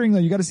 4-wheel steering, though.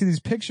 You got to see these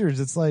pictures.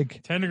 It's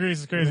like, 10 degrees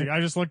is crazy.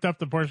 I just looked up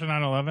the Porsche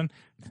 911.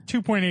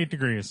 2.8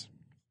 degrees.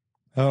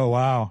 oh,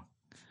 wow.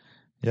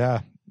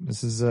 Yeah.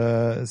 This is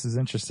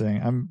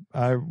interesting.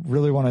 I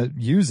really want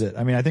to use it.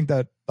 I mean, I think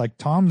that like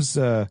Tom's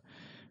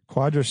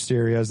Quadra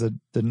steer has the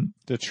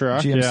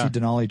truck. GMC Yeah.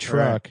 Denali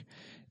truck,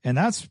 and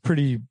that's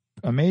pretty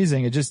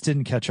amazing. It just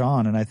didn't catch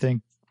on, and I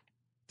think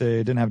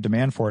they didn't have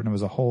demand for it, and it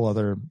was a whole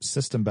other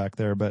system back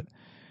there. But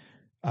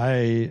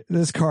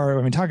this car,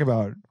 I mean, talk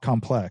about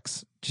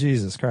complex.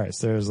 Jesus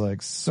Christ, there's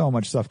like so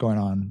much stuff going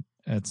on.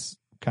 It's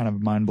kind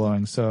of mind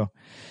blowing. So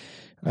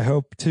I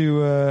hope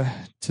to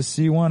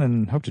see one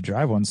and hope to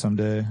drive one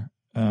someday.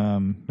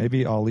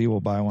 Maybe Ali will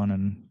buy one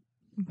and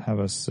have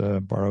us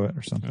borrow it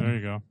or something. There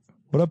you go.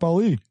 What up,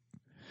 Ali?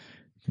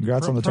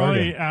 Congrats on the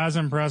Probably Targa. as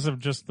impressive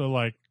just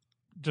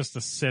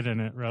to sit in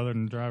it rather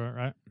than drive it,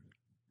 right?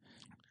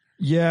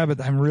 Yeah, but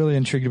I'm really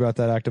intrigued about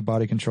that active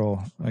body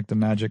control, like the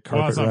magic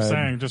Well, carpet that's what I'm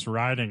ride. saying. Just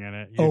riding in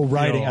it. You Oh, feel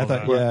riding. I all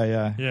thought,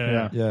 that.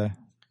 yeah. Yeah.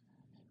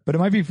 But it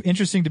might be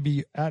interesting to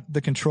be at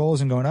the controls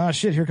and going,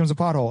 shit, here comes a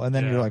pothole. And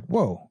then Yeah. you're like,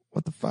 whoa,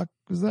 what the fuck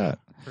was that?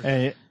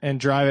 And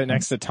drive it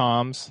next to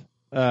Tom's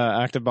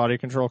active body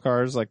control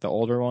cars, like the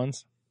older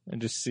ones,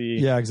 and just see.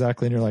 Yeah,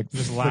 exactly. And you're like,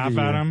 Just what are laugh you-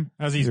 at him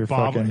as he's you're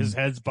bobbling. fucking- His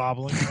head's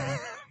bobbling.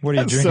 What are you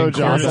That's drinking? so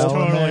Johnson. Cordell in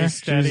Totally there?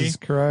 steady. Jesus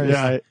Christ.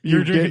 Yeah, You're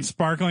you drinking get-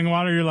 sparkling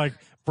water. You're like,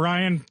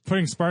 Brian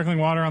putting sparkling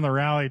water on the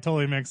Rally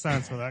totally makes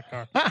sense with that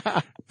car.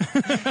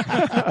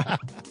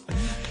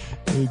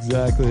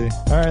 Exactly.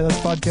 All right, that's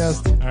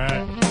podcast. All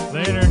right.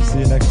 Later. See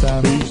you next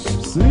time.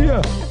 See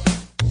ya.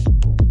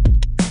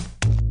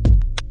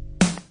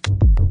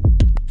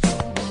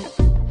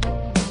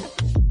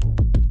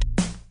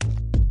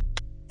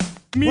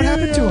 What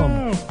happened to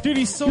him? Dude,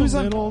 he's so was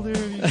on- little, dude.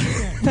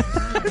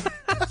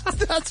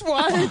 That's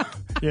why.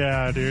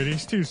 Yeah, dude,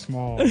 he's too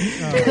small.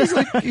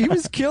 He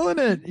was killing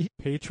it.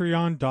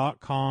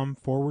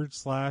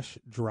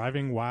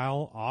 Patreon.com/driving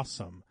while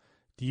awesome.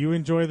 Do you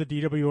enjoy the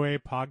DWA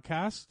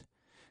podcast?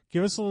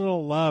 Give us a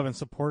little love and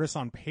support us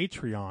on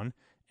Patreon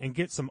and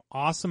get some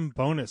awesome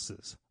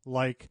bonuses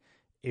like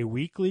a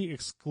weekly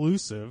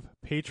exclusive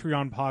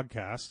Patreon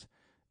podcast,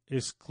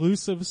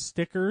 exclusive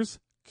stickers,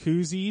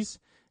 koozies,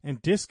 and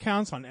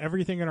discounts on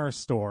everything in our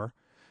store,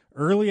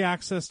 early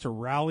access to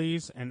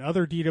rallies and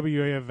other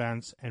DWA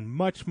events, and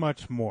much,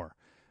 much more.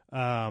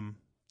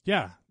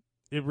 Yeah,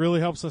 it really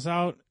helps us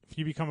out if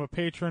you become a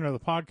patron of the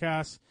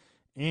podcast,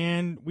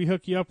 and we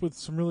hook you up with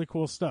some really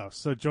cool stuff.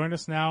 So join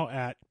us now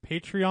at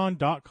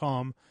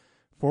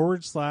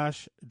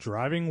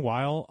patreon.com/driving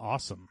while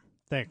awesome.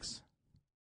 Thanks.